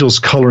got an angels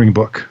coloring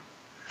book.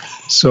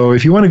 So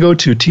if you want to go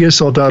to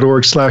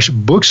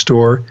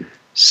tsl.org/bookstore,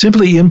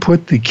 simply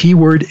input the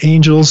keyword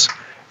angels,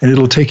 and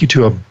it'll take you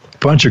to a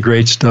bunch of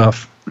great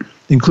stuff,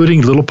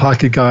 including little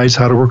pocket guides,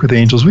 how to work with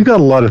angels. We've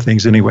got a lot of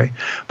things anyway.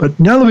 But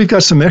now that we've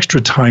got some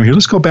extra time here,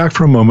 let's go back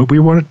for a moment. We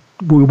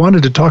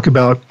wanted to talk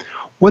about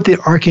what the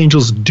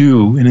archangels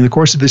do. And in the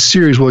course of this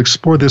series, we'll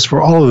explore this for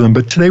all of them.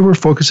 But today we're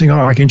focusing on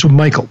Archangel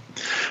Michael.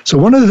 So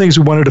one of the things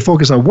we wanted to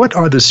focus on, what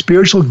are the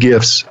spiritual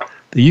gifts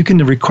that you can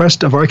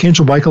request of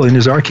Archangel Michael in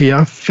his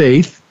Archeia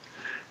faith?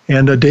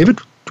 And David,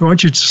 why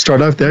don't you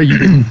start out there?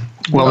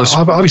 Well,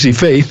 obviously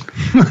faith.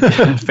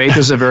 Faith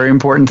is a very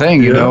important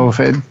thing, you know.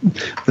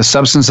 The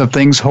substance of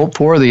things hoped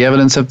for, the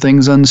evidence of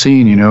things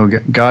unseen. You know,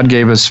 God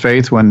gave us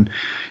faith when,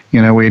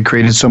 you know, we had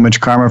created so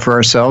much karma for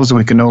ourselves that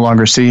we could no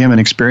longer see Him and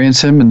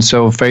experience Him. And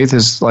so faith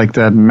is like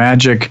that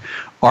magic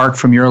arc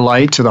from your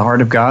light to the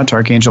heart of God, to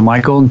Archangel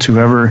Michael, and to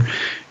whoever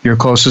you're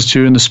closest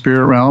to in the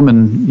spirit realm.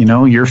 And, you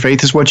know, your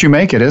faith is what you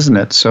make it, isn't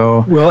it?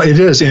 So, well, it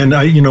is. And,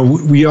 you know,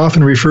 we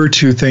often refer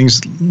to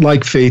things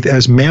like faith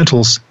as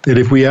mantles, that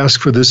if we ask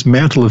for this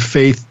mantle of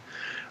faith,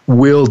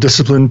 will,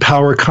 discipline,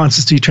 power,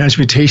 constancy,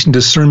 transmutation,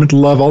 discernment,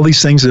 love, all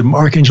these things that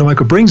Archangel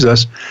Michael brings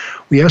us,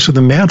 we ask for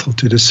the mantle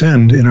to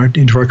descend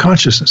into our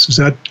consciousness. Is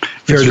that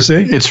fair to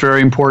say? It's very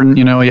important.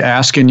 You know, you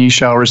ask and ye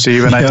shall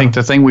receive. And I think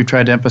the thing we've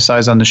tried to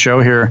emphasize on the show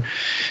here,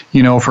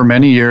 you know, for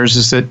many years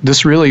is that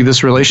this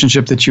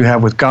relationship that you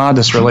have with God,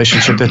 this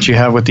relationship that you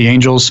have with the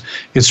angels,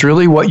 it's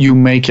really what you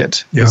make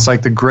it. Yeah. It's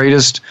like the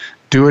greatest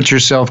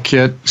do-it-yourself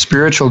kit,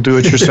 spiritual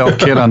do-it-yourself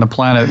kit on the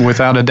planet,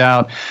 without a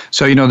doubt.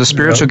 So, you know, the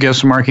spiritual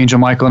gifts from Archangel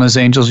Michael and his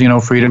angels, you know,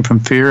 freedom from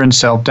fear and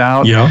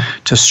self-doubt,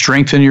 to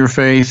strengthen your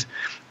faith,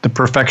 the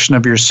perfection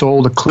of your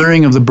soul, the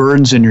clearing of the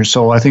burdens in your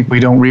soul. I think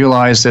we don't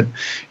realize that,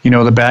 you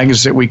know, the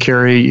baggage that we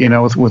carry, you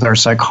know, with our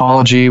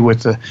psychology,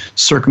 with the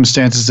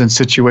circumstances and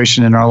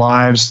situation in our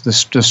lives,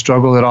 the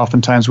struggle that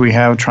oftentimes we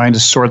have trying to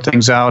sort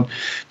things out,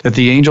 that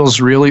the angels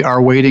really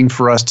are waiting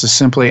for us to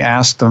simply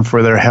ask them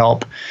for their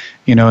help.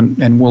 You know,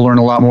 and we'll learn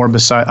a lot more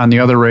on the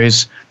other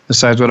rays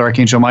besides what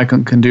Archangel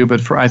Michael can do.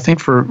 But I think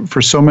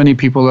for so many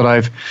people that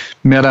I've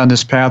met on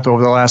this path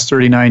over the last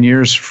 39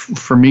 years,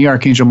 for me,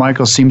 Archangel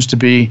Michael seems to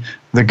be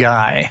the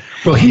guy.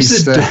 Well,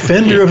 he's the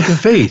defender of the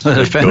faith. The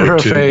defender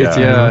of faith,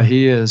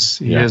 he is.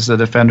 He is the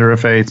defender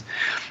of faith.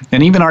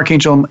 And even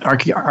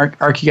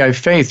Archeia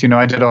faith, you know,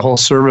 I did a whole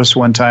service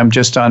one time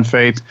just on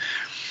faith.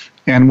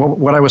 And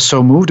what I was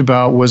so moved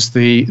about was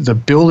the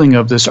building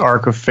of this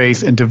arc of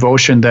faith and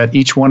devotion that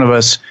each one of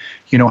us,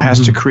 you know, has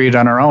to create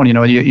on our own. You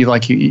know,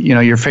 you know,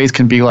 your faith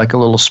can be like a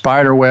little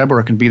spider web, or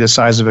it can be the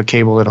size of a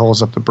cable that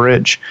holds up the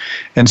bridge.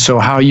 And so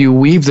how you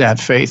weave that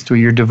faith through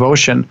your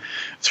devotion,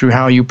 through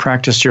how you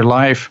practice your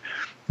life,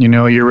 you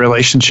know, your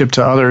relationship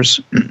to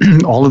others,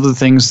 all of the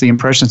things, the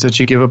impressions that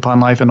you give upon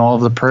life, and all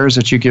of the prayers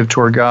that you give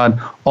toward God,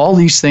 all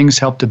these things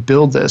help to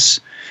build this,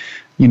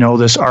 you know,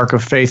 this arc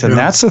of faith. And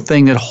that's the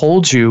thing that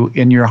holds you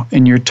in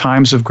your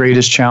times of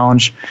greatest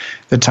challenge,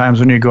 the times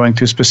when you're going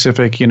through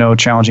specific, you know,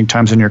 challenging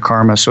times in your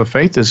karma. So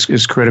faith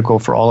is critical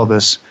for all of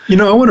this. You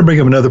know, I want to bring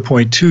up another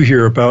point, too,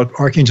 here about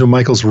Archangel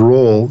Michael's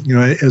role. You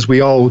know, as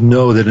we all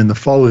know that in the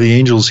fall of the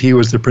angels, he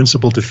was the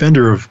principal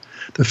defender of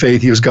the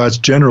faith. He was God's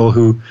general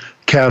who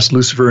cast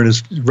Lucifer and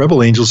his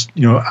rebel angels,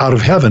 out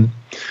of heaven.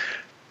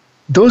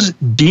 Those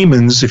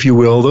demons, if you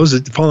will, those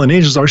fallen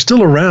angels are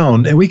still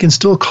around, and we can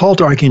still call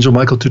to Archangel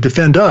Michael to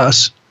defend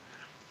us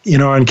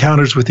in our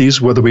encounters with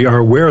these, whether we are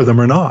aware of them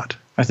or not.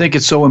 I think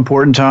it's so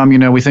important, Tom.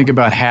 We think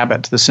about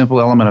habit, the simple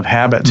element of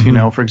habit.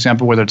 For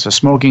example, whether it's a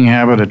smoking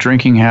habit, a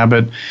drinking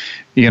habit,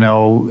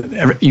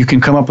 you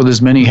can come up with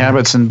as many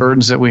habits and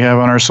burdens that we have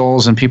on our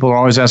souls, and people are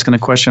always asking the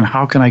question,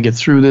 how can I get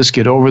through this,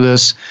 get over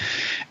this?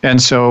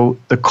 And so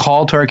the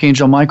call to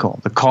Archangel Michael,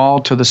 the call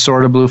to the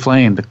sword of blue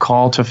flame, the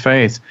call to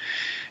faith,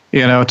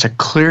 to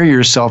clear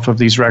yourself of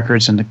these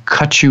records and to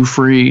cut you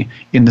free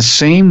in the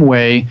same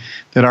way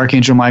that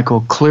Archangel Michael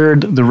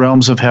cleared the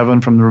realms of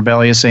heaven from the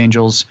rebellious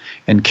angels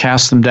and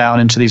cast them down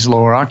into these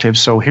lower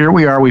octaves. So here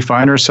we are, we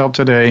find ourselves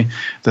today,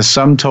 the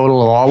sum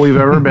total of all we've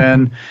ever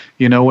been,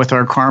 with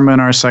our karma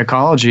and our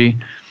psychology.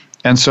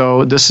 And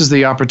so this is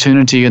the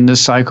opportunity in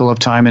this cycle of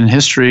time and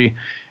history,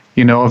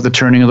 of the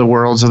turning of the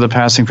worlds, of the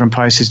passing from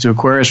Pisces to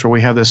Aquarius, where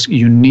we have this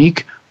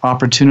unique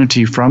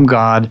opportunity from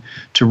God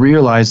to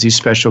realize these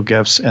special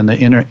gifts and the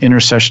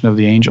intercession of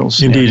the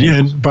angels. Indeed.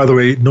 And by the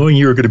way, knowing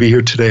you were going to be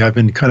here today, I've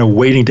been kind of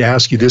waiting to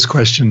ask you this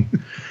question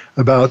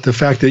about the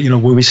fact that,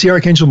 when we see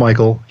Archangel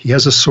Michael, he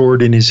has a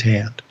sword in his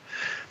hand.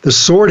 The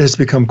sword has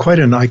become quite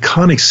an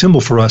iconic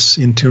symbol for us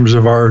in terms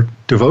of our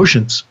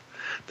devotions.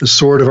 The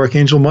sword of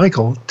Archangel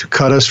Michael to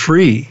cut us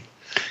free.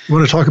 You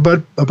want to talk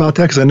about that?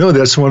 Because I know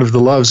that's one of the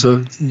loves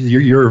of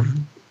your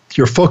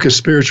focused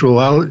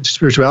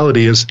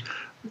spirituality is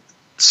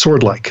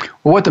sword-like.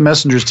 Well, what the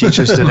messengers teach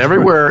us that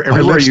everywhere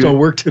my legs don't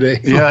work today.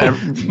 Yeah,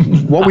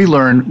 what we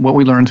learn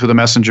through the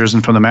messengers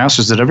and from the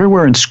masters, that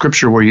everywhere in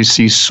Scripture where you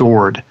see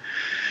sword,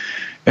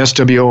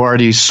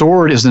 S-W-O-R-D,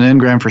 sword is an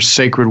engram for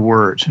sacred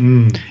word.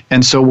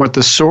 And so what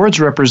the swords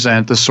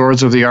represent, the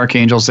swords of the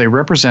archangels, they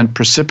represent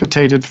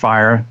precipitated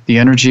fire, the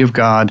energy of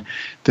God,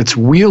 that's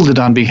wielded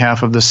on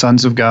behalf of the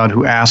sons of God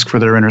who ask for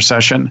their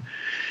intercession.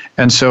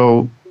 And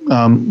so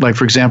like,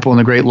 for example, in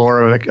the great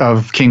lore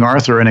of King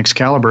Arthur and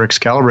Excalibur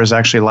is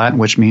actually Latin,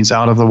 which means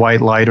out of the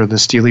white light or the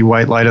steely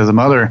white light of the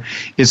mother.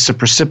 It's the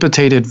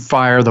precipitated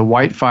fire, the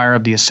white fire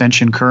of the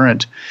ascension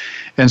current.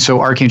 And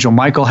so Archangel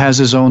Michael has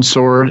his own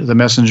sword. The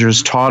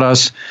messengers taught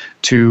us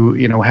to,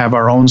 have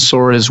our own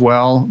sword as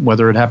well,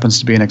 whether it happens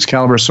to be an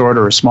Excalibur sword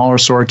or a smaller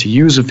sword, to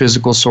use a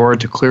physical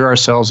sword to clear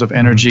ourselves of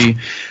energy.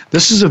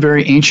 This is a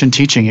very ancient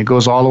teaching. It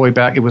goes all the way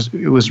back. It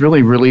was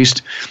really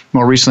released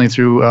more recently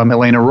through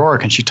Elena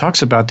Rourke, and she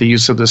talks about the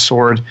use of the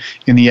sword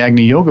in the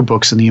Agni Yoga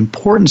books and the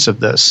importance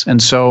of this.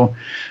 And so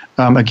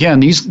again,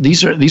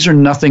 these are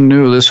nothing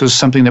new. This was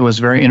something that was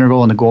very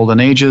integral in the Golden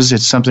Ages.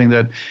 It's something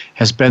that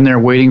has been there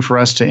waiting for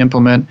us to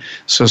implement.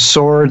 So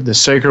sword, the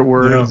sacred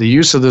word, the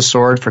use of the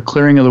sword for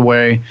clearing of the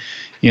way,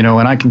 and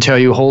I can tell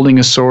you, holding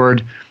a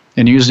sword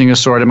and using a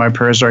sword in my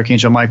prayers to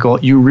Archangel Michael,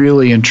 you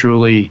really and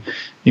truly,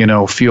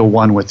 feel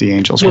one with the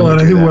angels. Well,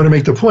 and I think we want to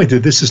make the point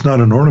that this is not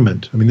an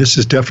ornament. I mean, this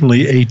is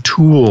definitely a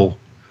tool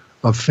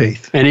of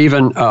faith. And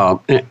even,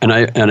 and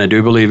I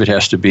do believe it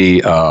has to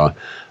be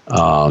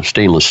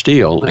stainless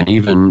steel, and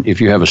even if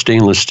you have a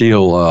stainless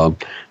steel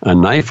a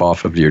knife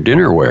off of your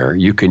dinnerware,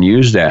 you can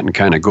use that and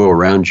kind of go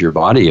around your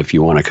body if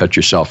you want to cut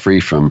yourself free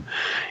from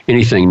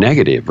anything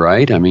negative,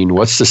 right? I mean,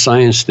 what's the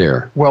science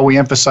there? Well, we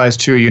emphasize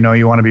too,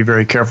 you want to be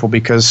very careful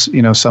because,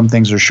 some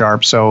things are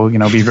sharp, so,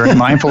 be very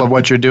mindful of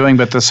what you're doing,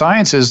 but the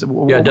science is...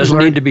 it doesn't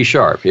need to be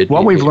sharp.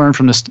 We've learned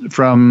from this,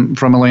 from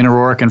Elena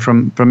Rourke and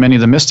from many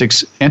of the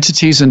mystics,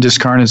 entities and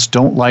discarnates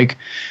don't like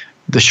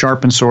the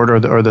sharpened sword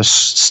or the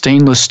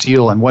stainless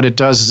steel, and what it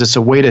does is it's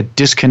a way to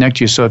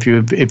disconnect you. So if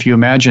you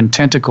imagine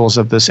tentacles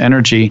of this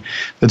energy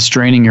that's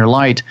draining your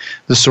light,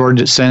 the sword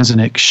descends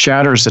and it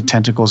shatters the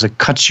tentacles. It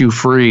cuts you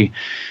free.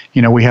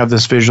 We have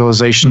this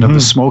visualization of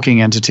the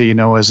smoking entity,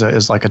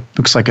 as like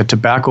looks like a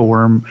tobacco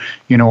worm,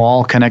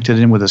 all connected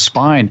in with a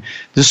spine.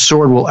 This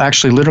sword will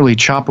actually literally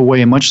chop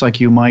away, and much like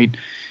you might,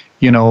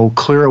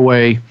 clear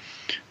away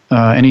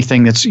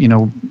anything that's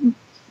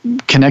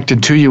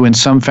connected to you in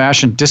some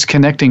fashion,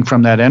 disconnecting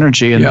from that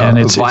energy. And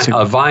it's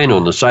a vine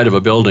on the side of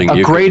a building.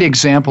 A great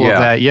example of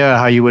that,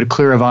 how you would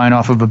clear a vine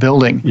off of a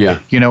building. Yeah.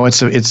 It's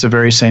the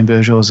very same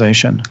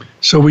visualization.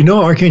 So we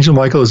know Archangel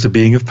Michael is the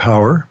being of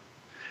power,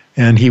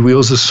 and he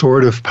wields the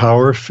sword of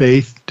power,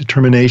 faith,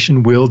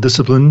 determination, will,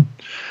 discipline,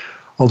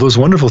 all those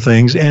wonderful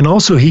things. And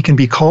also he can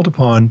be called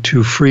upon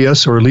to free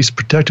us or at least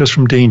protect us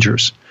from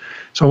dangers.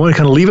 So I want to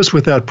kind of leave us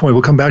with that point.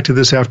 We'll come back to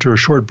this after a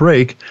short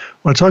break. I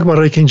want to talk about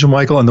Archangel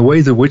Michael and the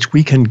ways in which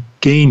we can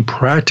gain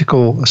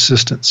practical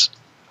assistance.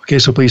 Okay,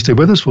 so please stay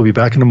with us. We'll be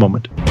back in a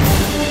moment.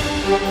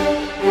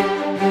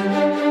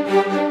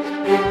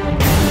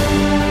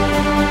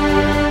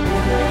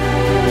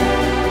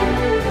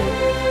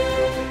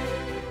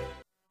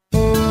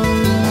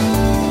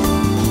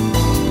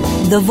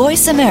 The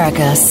Voice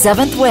America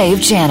 7th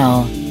Wave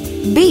Channel.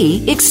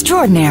 Be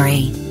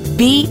extraordinary.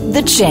 Be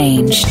the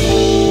change.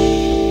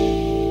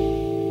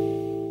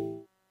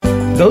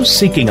 Those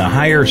seeking a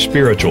higher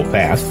spiritual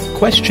path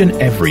question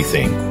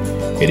everything.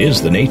 It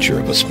is the nature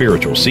of a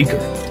spiritual seeker.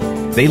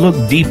 They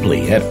look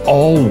deeply at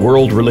all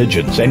world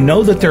religions and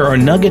know that there are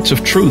nuggets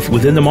of truth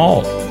within them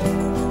all.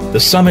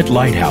 The Summit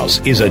Lighthouse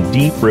is a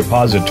deep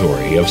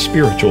repository of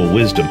spiritual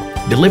wisdom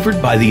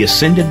delivered by the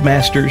Ascended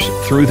Masters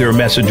through their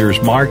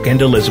messengers Mark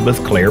and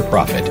Elizabeth Clare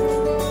Prophet.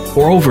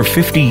 For over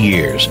 50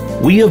 years,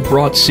 we have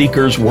brought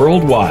seekers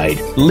worldwide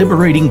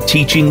liberating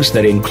teachings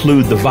that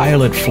include the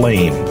violet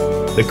flame,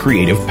 the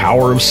creative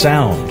power of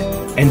sound,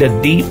 and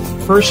a deep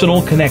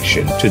personal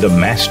connection to the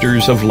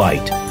Masters of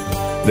Light.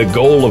 The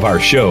goal of our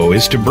show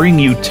is to bring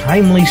you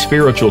timely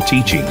spiritual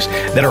teachings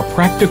that are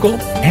practical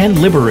and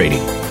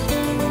liberating.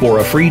 For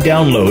a free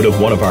download of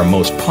one of our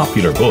most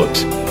popular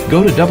books,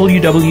 go to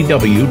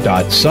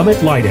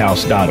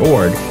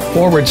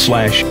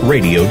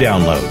www.summitlighthouse.org/radio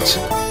downloads.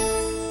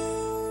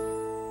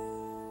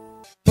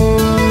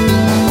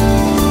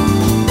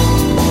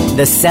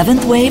 The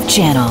Seventh Wave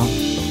Channel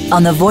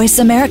on the Voice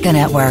America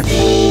Network.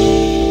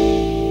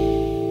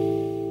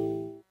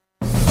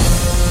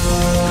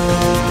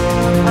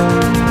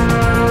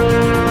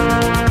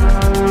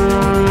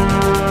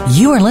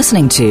 You are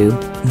listening to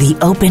The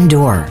Open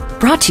Door,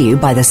 brought to you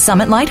by the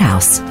Summit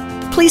Lighthouse.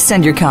 Please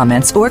send your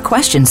comments or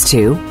questions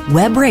to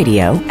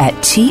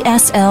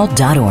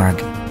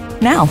webradio@tsl.org.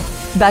 Now,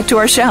 back to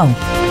our show.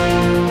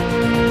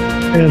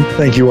 And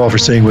thank you all for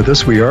staying with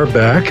us. We are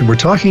back, and we're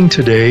talking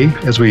today,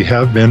 as we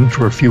have been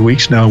for a few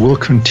weeks now. We'll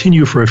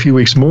continue for a few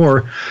weeks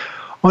more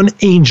on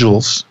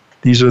angels.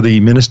 These are the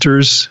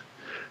ministers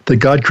that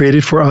God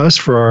created for us,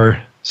 for our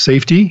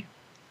safety,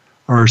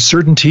 our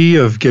certainty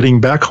of getting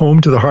back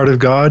home to the heart of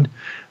God.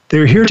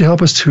 They're here to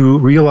help us to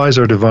realize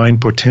our divine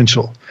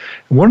potential.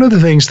 One of the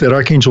things that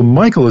Archangel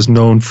Michael is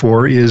known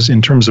for is,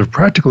 in terms of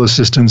practical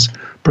assistance,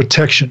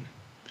 protection.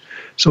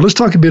 So let's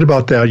talk a bit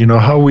about that,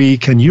 how we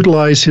can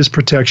utilize his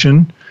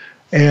protection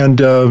and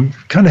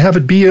kind of have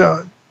it be,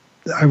 I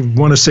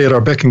want to say at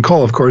our beck and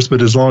call, of course,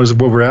 but as long as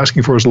what we're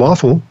asking for is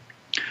lawful,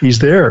 he's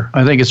there.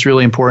 I think it's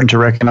really important to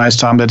recognize,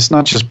 Tom, that it's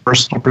not just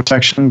personal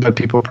protection, but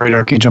people pray to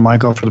Archangel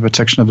Michael for the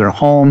protection of their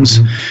homes,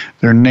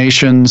 their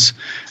nations,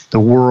 the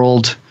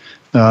world.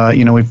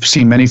 We've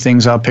seen many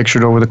things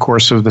outpictured over the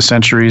course of the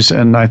centuries,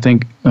 and I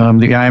think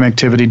the IM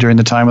activity during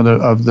the time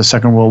of the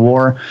Second World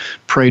War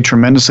prayed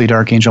tremendously to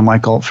Archangel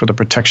Michael for the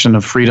protection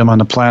of freedom on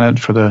the planet,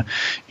 for the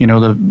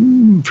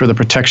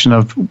protection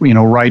of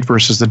right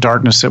versus the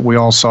darkness that we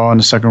all saw in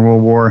the Second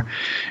World War.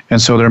 And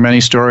so there are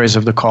many stories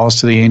of the calls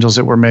to the angels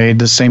that were made.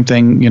 The same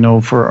thing,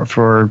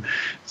 for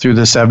through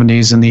the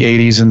 70s and the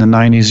 80s and the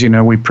 90s,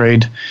 we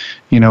prayed,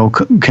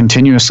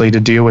 continuously to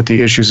deal with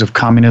the issues of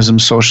communism,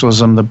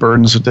 socialism, the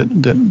burdens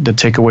that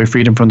take away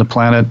freedom from the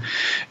planet.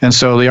 And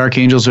so the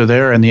archangels are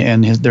there, and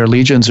their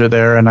legions are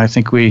there. And I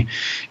think we,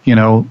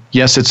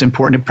 yes, it's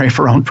important to pray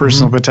for our own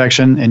personal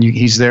protection, and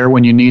he's there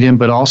when you need him,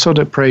 but also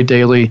to pray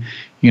daily,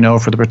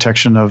 for the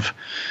protection of,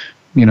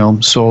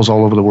 souls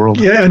all over the world.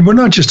 Yeah, and we're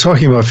not just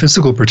talking about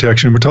physical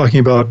protection. We're talking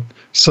about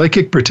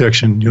psychic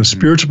protection,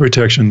 spiritual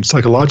protection,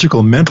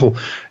 psychological, mental,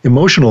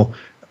 emotional,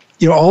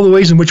 all the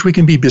ways in which we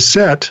can be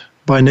beset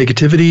by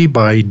negativity,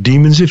 by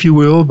demons, if you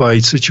will, by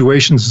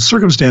situations and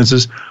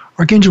circumstances.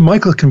 Archangel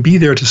Michael can be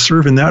there to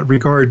serve in that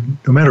regard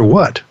no matter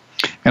what.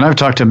 And I've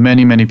talked to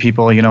many, many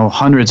people,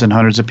 hundreds and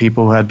hundreds of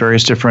people who had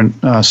various different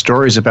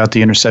stories about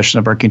the intercession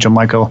of Archangel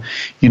Michael,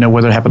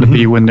 whether it happened to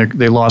be when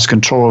they lost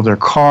control of their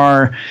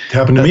car. It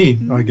happened to me.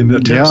 I get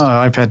that text. Yeah,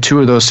 I've had two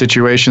of those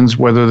situations,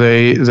 whether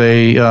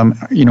they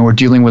were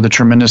dealing with a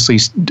tremendously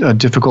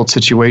difficult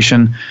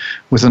situation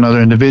with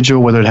another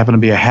individual, whether it happened to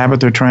be a habit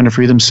they're trying to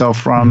free themselves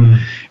from.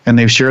 And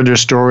they've shared their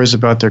stories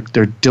about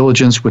their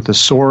diligence with the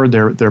sword,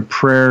 their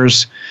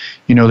prayers,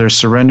 their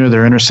surrender,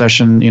 their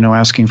intercession,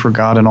 asking for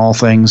God in all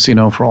things,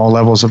 for all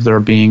levels of their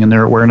being and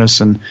their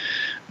awareness, and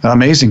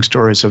amazing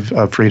stories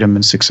of freedom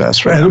and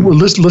success. Right? And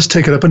let's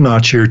take it up a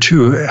notch here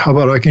too. How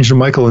about Archangel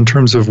Michael in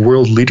terms of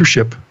world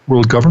leadership,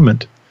 world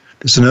government?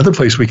 It's another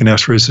place we can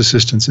ask for his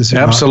assistance. Is it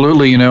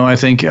Absolutely. not? I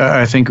think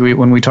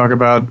when we talk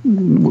about,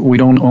 we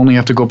don't only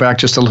have to go back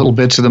just a little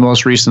bit to the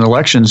most recent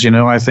elections.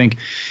 I think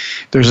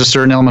there's a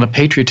certain element of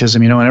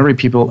patriotism. And every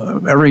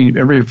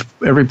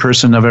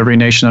person of every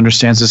nation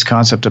understands this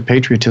concept of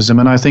patriotism.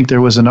 And I think there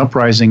was an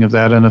uprising of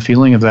that and a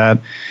feeling of that.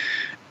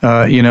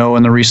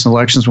 In the recent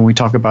elections, when we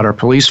talk about our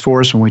police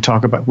force, when we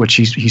talk about which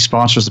he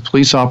sponsors the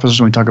police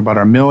officers, when we talk about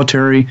our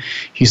military,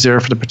 he's there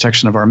for the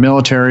protection of our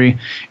military.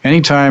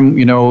 Anytime,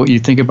 you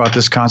think about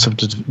this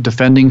concept of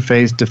defending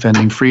faith,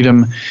 defending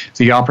freedom,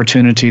 the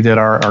opportunity that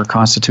our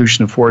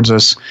Constitution affords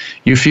us,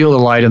 you feel the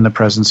light in the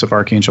presence of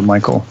Archangel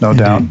Michael, no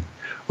doubt.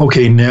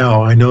 Okay,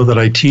 now I know that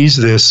I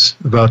teased this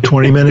about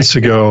 20 minutes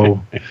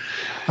ago.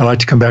 I'd like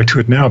to come back to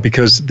it now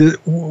because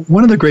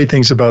one of the great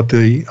things about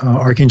the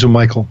Archangel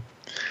Michael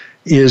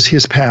is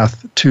his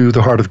path to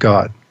the heart of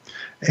God.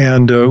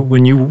 And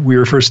when we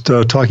were first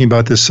talking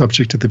about this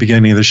subject at the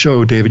beginning of the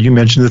show, David, you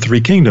mentioned the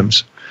three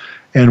kingdoms.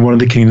 And one of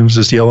the kingdoms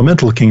is the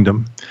elemental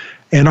kingdom.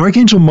 And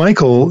Archangel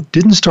Michael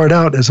didn't start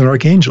out as an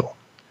archangel.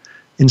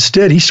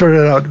 Instead, he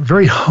started out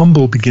very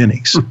humble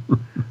beginnings.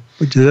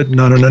 Is that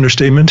not an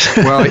understatement?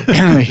 Well,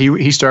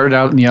 he started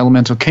out in the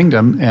elemental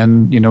kingdom,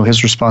 and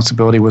his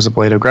responsibility was a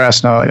blade of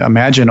grass. Now,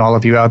 imagine all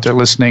of you out there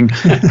listening,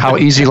 how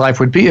easy life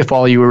would be if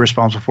all you were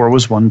responsible for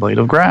was one blade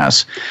of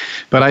grass.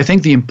 But I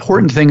think the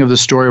important thing of the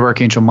story of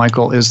Archangel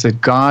Michael is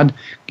that God,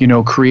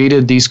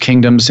 created these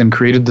kingdoms and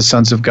created the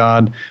sons of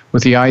God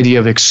with the idea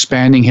of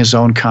expanding his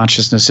own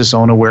consciousness, his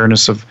own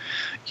awareness of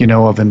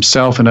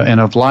himself and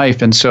of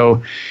life. And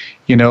so,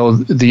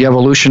 the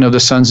evolution of the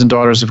sons and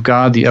daughters of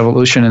God, the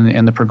evolution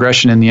and the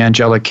progression in the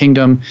angelic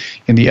kingdom,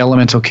 in the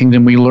elemental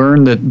kingdom, we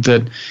learn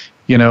that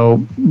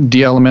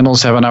the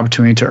elementals have an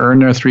opportunity to earn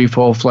their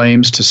threefold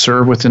flames, to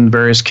serve within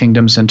various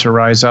kingdoms, and to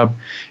rise up.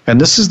 And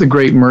this is the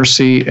great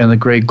mercy and the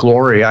great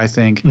glory, I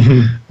think,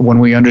 when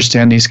we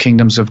understand these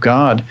kingdoms of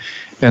God.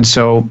 And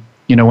so,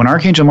 when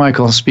Archangel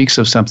Michael speaks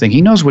of something,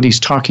 he knows what he's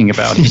talking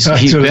about.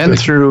 He's been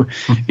through,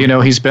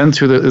 he's been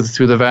through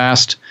the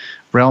vast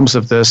realms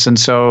of this. And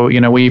so,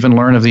 we even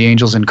learn of the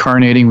angels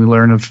incarnating. We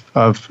learn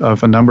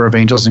of a number of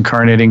angels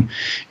incarnating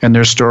and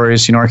their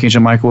stories.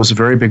 Archangel Michael was a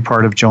very big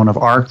part of Joan of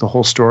Arc, the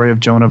whole story of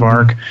Joan of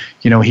Arc.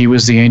 He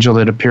was the angel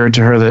that appeared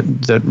to her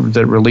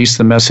that released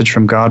the message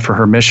from God for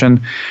her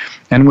mission,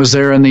 and was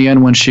there in the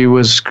end when she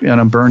was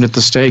burned at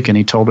the stake, and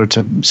he told her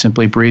to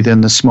simply breathe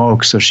in the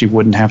smoke so she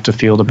wouldn't have to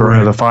feel the burn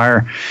of the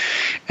fire.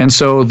 And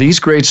so these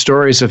great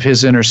stories of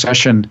his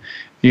intercession,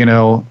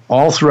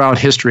 all throughout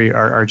history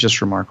are just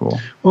remarkable.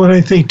 Well, and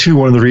I think, too,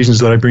 one of the reasons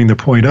that I bring the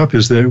point up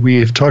is that we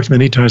have talked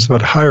many times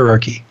about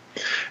hierarchy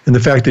and the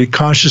fact that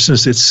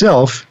consciousness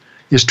itself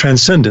is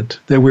transcendent,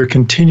 that we're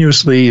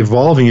continuously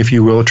evolving, if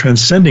you will,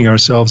 transcending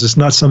ourselves. It's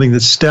not something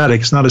that's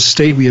static. It's not a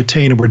state we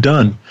attain and we're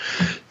done.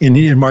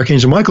 In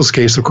Archangel Michael's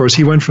case, of course,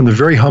 he went from the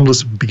very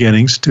humblest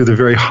beginnings to the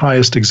very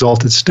highest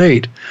exalted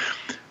state.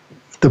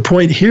 The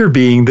point here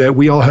being that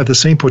we all have the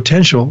same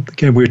potential.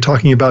 Again, we're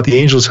talking about the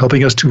angels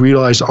helping us to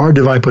realize our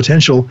divine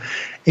potential.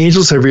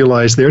 Angels have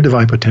realized their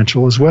divine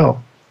potential as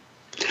well.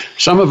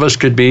 Some of us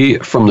could be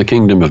from the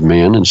kingdom of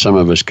man, and some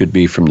of us could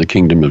be from the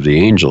kingdom of the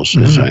angels,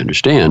 as I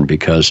understand,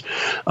 because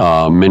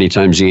many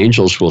times the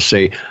angels will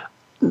say,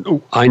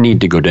 I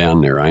need to go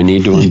down there. I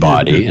need to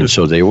embody. And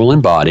so they will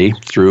embody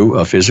through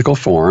a physical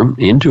form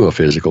into a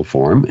physical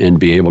form and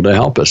be able to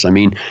help us. I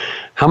mean,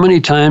 how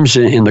many times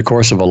in the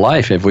course of a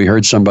life have we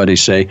heard somebody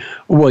say,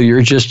 well,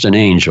 you're just an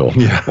angel,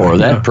 or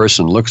that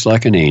person looks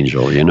like an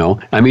angel,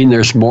 I mean,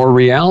 there's more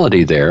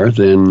reality there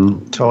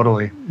than...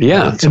 Totally.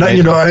 Yeah. And I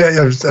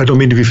don't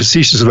mean to be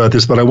facetious about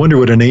this, but I wonder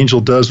what an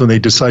angel does when they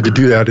decide to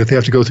do that. If they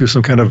have to go through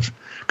some kind of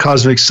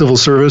cosmic civil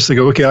service, they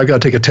go, okay, I've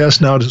got to take a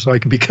test now so I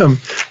can become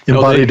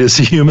embodied as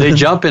a human. They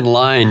jump in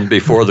line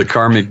before the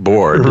karmic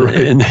board,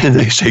 and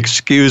they say,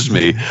 excuse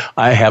me,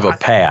 I have a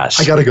pass.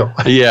 I got to go.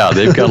 Yeah,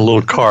 they've got a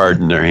little card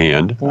in their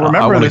hand. Well,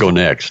 I want to go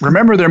next.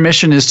 Remember, their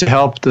mission is to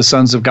help the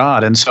sons of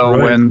God. And so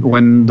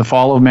when the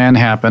fall of man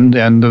happened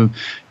and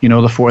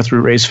the fourth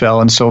root race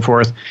fell and so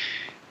forth,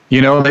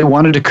 they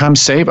wanted to come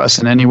save us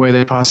in any way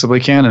they possibly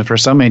can. And for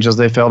some angels,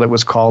 they felt it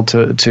was called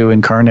to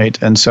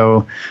incarnate. And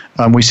so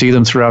we see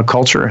them throughout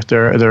culture.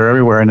 They're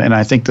everywhere. And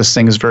I think this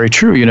thing is very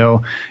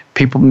true.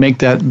 People make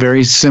that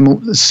very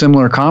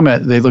similar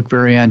comment. They look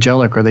very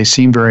angelic, or they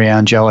seem very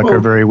angelic, or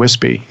very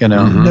wispy,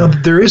 Now,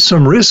 there is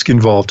some risk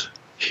involved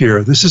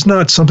here. This is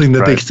not something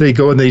that they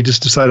go and they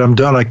just decide, I'm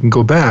done, I can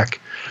go back.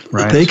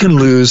 Right. They can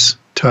lose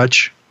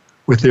touch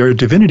with their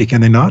divinity, can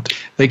they not?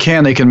 They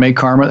can. They can make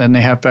karma, and they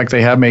have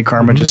made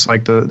karma, just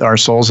like our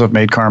souls have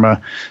made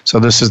karma. So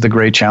this is the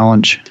great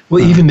challenge.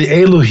 Well, even the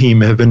Elohim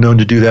have been known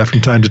to do that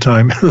from time to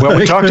time. Well,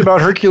 we talked about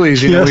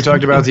Hercules. We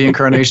talked about the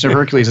incarnation of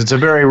Hercules. It's a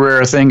very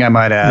rare thing, I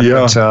might add.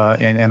 Yeah.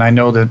 But, and I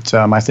know that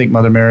I think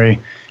Mother Mary.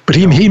 But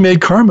he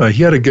made karma.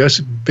 He had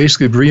to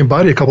basically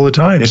re-embody a couple of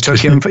times.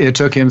 It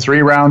took him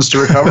 3 rounds to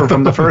recover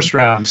from the first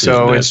round.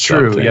 So it's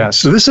true. Yes.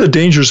 So this is a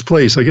dangerous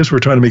place. I guess we're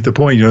trying to make the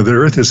point. The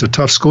Earth is a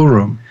tough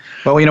schoolroom.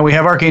 Well, we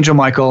have Archangel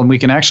Michael, and we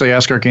can actually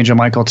ask Archangel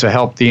Michael to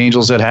help the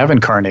angels that have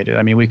incarnated.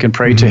 I mean, we can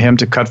pray to him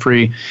to cut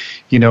free,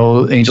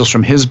 angels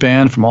from his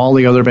band, from all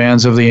the other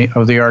bands of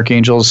the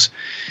archangels,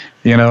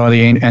 the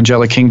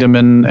angelic kingdom,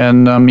 and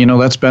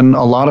that's been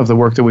a lot of the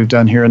work that we've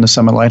done here in the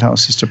Summit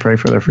Lighthouse, is to pray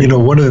for their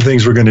freedom. One of the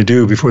things we're going to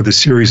do before the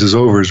series is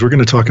over is we're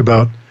going to talk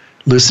about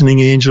listening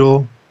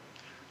angel,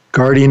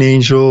 guardian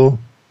angel.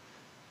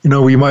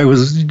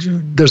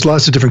 There's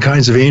lots of different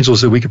kinds of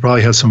angels that we could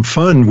probably have some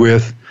fun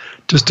with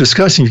just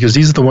discussing, because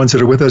these are the ones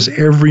that are with us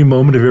every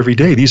moment of every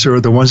day. These are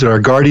the ones that are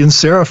guardian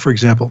seraph, for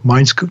example.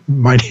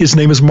 His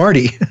name is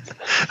Marty.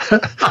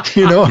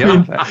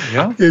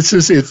 It's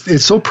just,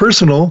 it's so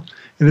personal,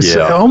 and it's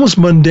almost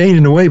mundane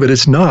in a way, but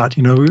it's not.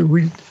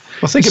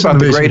 Well, think about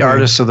the great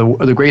artists of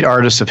the great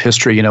artists of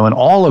history, and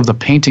all of the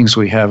paintings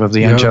we have of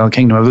the angelic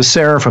kingdom, of the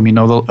seraphim,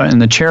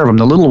 and the cherubim,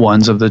 the little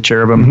ones of the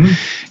cherubim,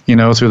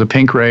 through the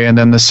pink ray, and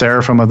then the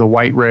seraphim of the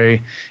white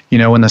ray,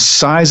 and the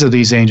size of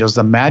these angels,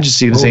 the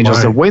majesty of these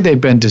angels, the way they've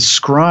been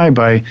described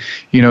by,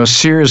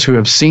 seers who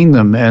have seen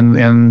them,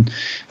 and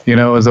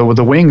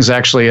the wings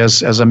actually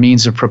as a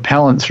means of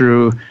propellant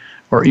through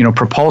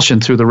propulsion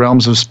through the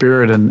realms of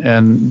spirit,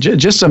 and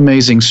just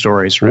amazing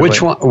stories. Really.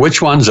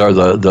 Which ones are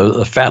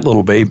the fat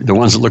little baby? The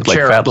ones that look like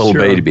fat little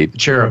baby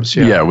cherubs?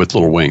 Yeah. Yeah, with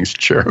little wings.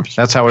 Cherubs.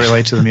 That's how we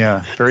relate to them.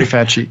 Yeah, very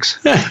fat cheeks.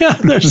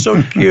 They're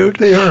so cute.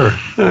 They are.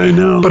 I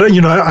know. But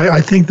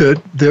I think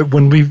that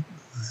when we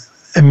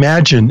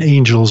imagine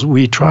angels,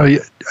 we try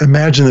to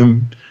imagine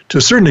them to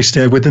a certain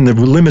extent within the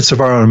limits of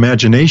our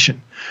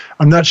imagination.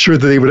 I'm not sure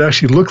that they would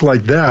actually look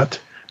like that,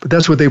 but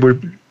that's what they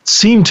would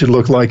seem to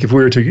look like if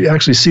we were to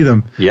actually see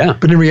them. Yeah.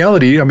 But in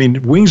reality, I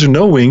mean, wings or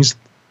no wings,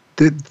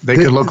 they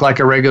could look like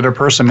a regular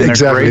person. I mean,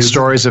 exactly. There are great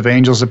stories of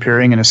angels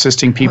appearing and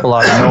assisting people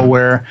out of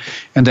nowhere,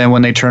 and then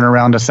when they turn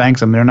around to thank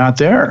them, they're not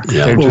there.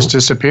 Yeah. They just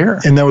disappear.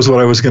 And that was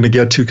what I was going to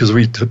get to, because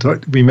we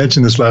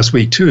mentioned this last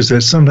week too, is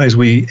that sometimes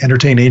we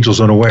entertain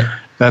angels unaware.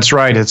 That's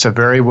right. It's a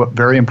very,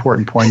 very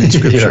important point in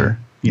Scripture.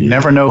 You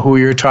never know who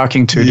you're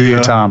talking to, do you,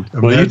 Tom?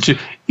 Well,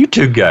 you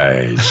two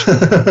guys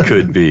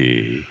could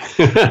be.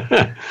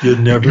 You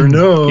never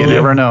know. You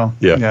never know.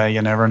 Yeah,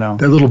 you never know.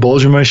 That little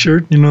bulge in my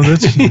shirt,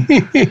 that's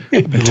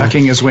been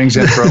tucking his wings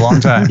in for a long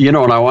time. And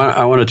I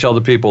want to tell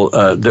the people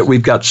that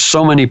we've got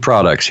so many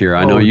products here.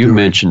 I know you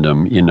mentioned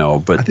them,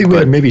 but I think we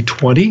had maybe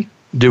 20.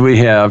 Do we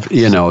have,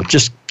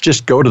 just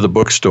go to the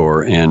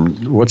bookstore,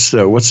 and what's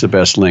the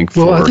best link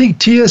for? Well, I think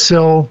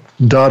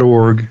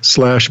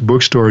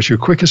tsl.org/bookstore is your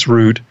quickest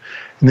route.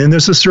 And then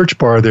there's a search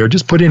bar there.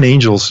 Just put in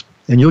angels,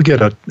 and you'll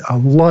get a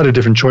lot of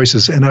different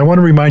choices. And I want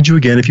to remind you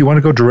again, if you want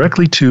to go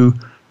directly to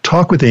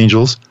Talk with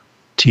Angels,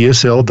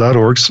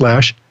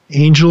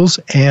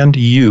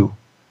 tsl.org/angelsandYou.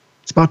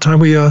 It's about time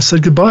we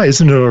said goodbye,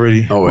 isn't it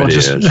already? Oh, it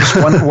is.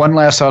 Just one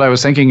last thought I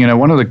was thinking,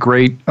 one of the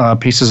great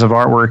pieces of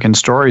artwork and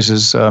stories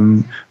is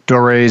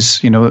Doré's,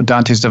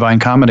 Dante's Divine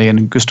Comedy,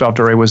 and Gustave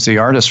Doré was the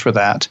artist for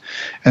that.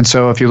 And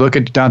so if you look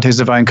at Dante's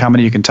Divine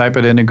Comedy, you can type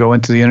it in and go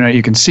into the internet.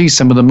 You can see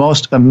some of the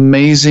most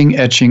amazing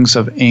etchings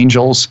of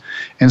angels,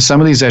 and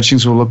some of these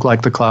etchings will look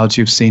like the clouds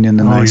you've seen in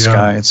the night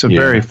sky. It's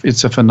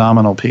it's a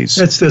phenomenal piece.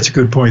 That's a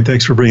good point.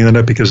 Thanks for bringing that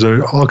up, because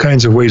there are all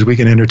kinds of ways we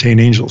can entertain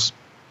angels.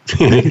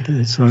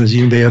 As long as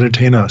they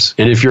entertain us.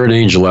 And if you're an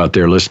angel out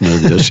there listening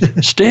to this,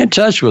 stay in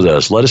touch with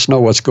us. Let us know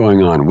what's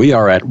going on. We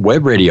are at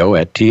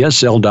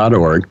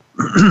webradio@tsl.org.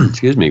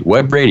 Excuse me,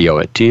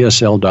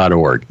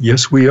 webradio@tsl.org.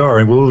 Yes, we are,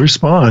 and we'll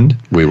respond.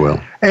 We will.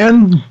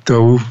 And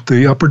though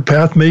the upward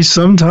path may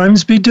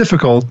sometimes be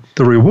difficult,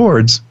 the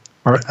rewards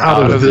are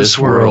out of this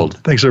world.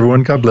 Thanks,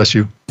 everyone. God bless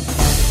you.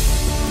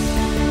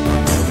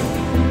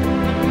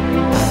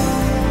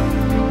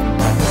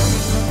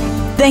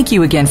 Thank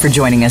you again for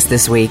joining us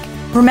this week.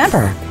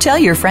 Remember, tell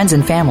your friends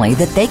and family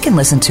that they can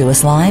listen to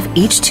us live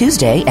each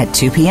Tuesday at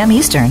 2 p.m.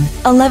 Eastern,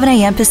 11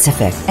 a.m.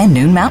 Pacific, and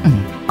noon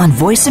Mountain on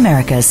Voice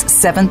America's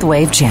 7th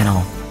Wave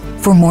channel.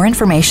 For more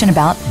information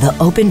about The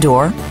Open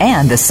Door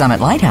and the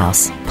Summit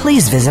Lighthouse,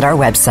 please visit our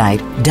website,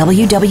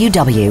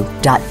 www.tsl.org.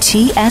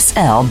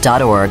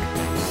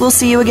 We'll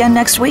see you again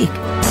next week.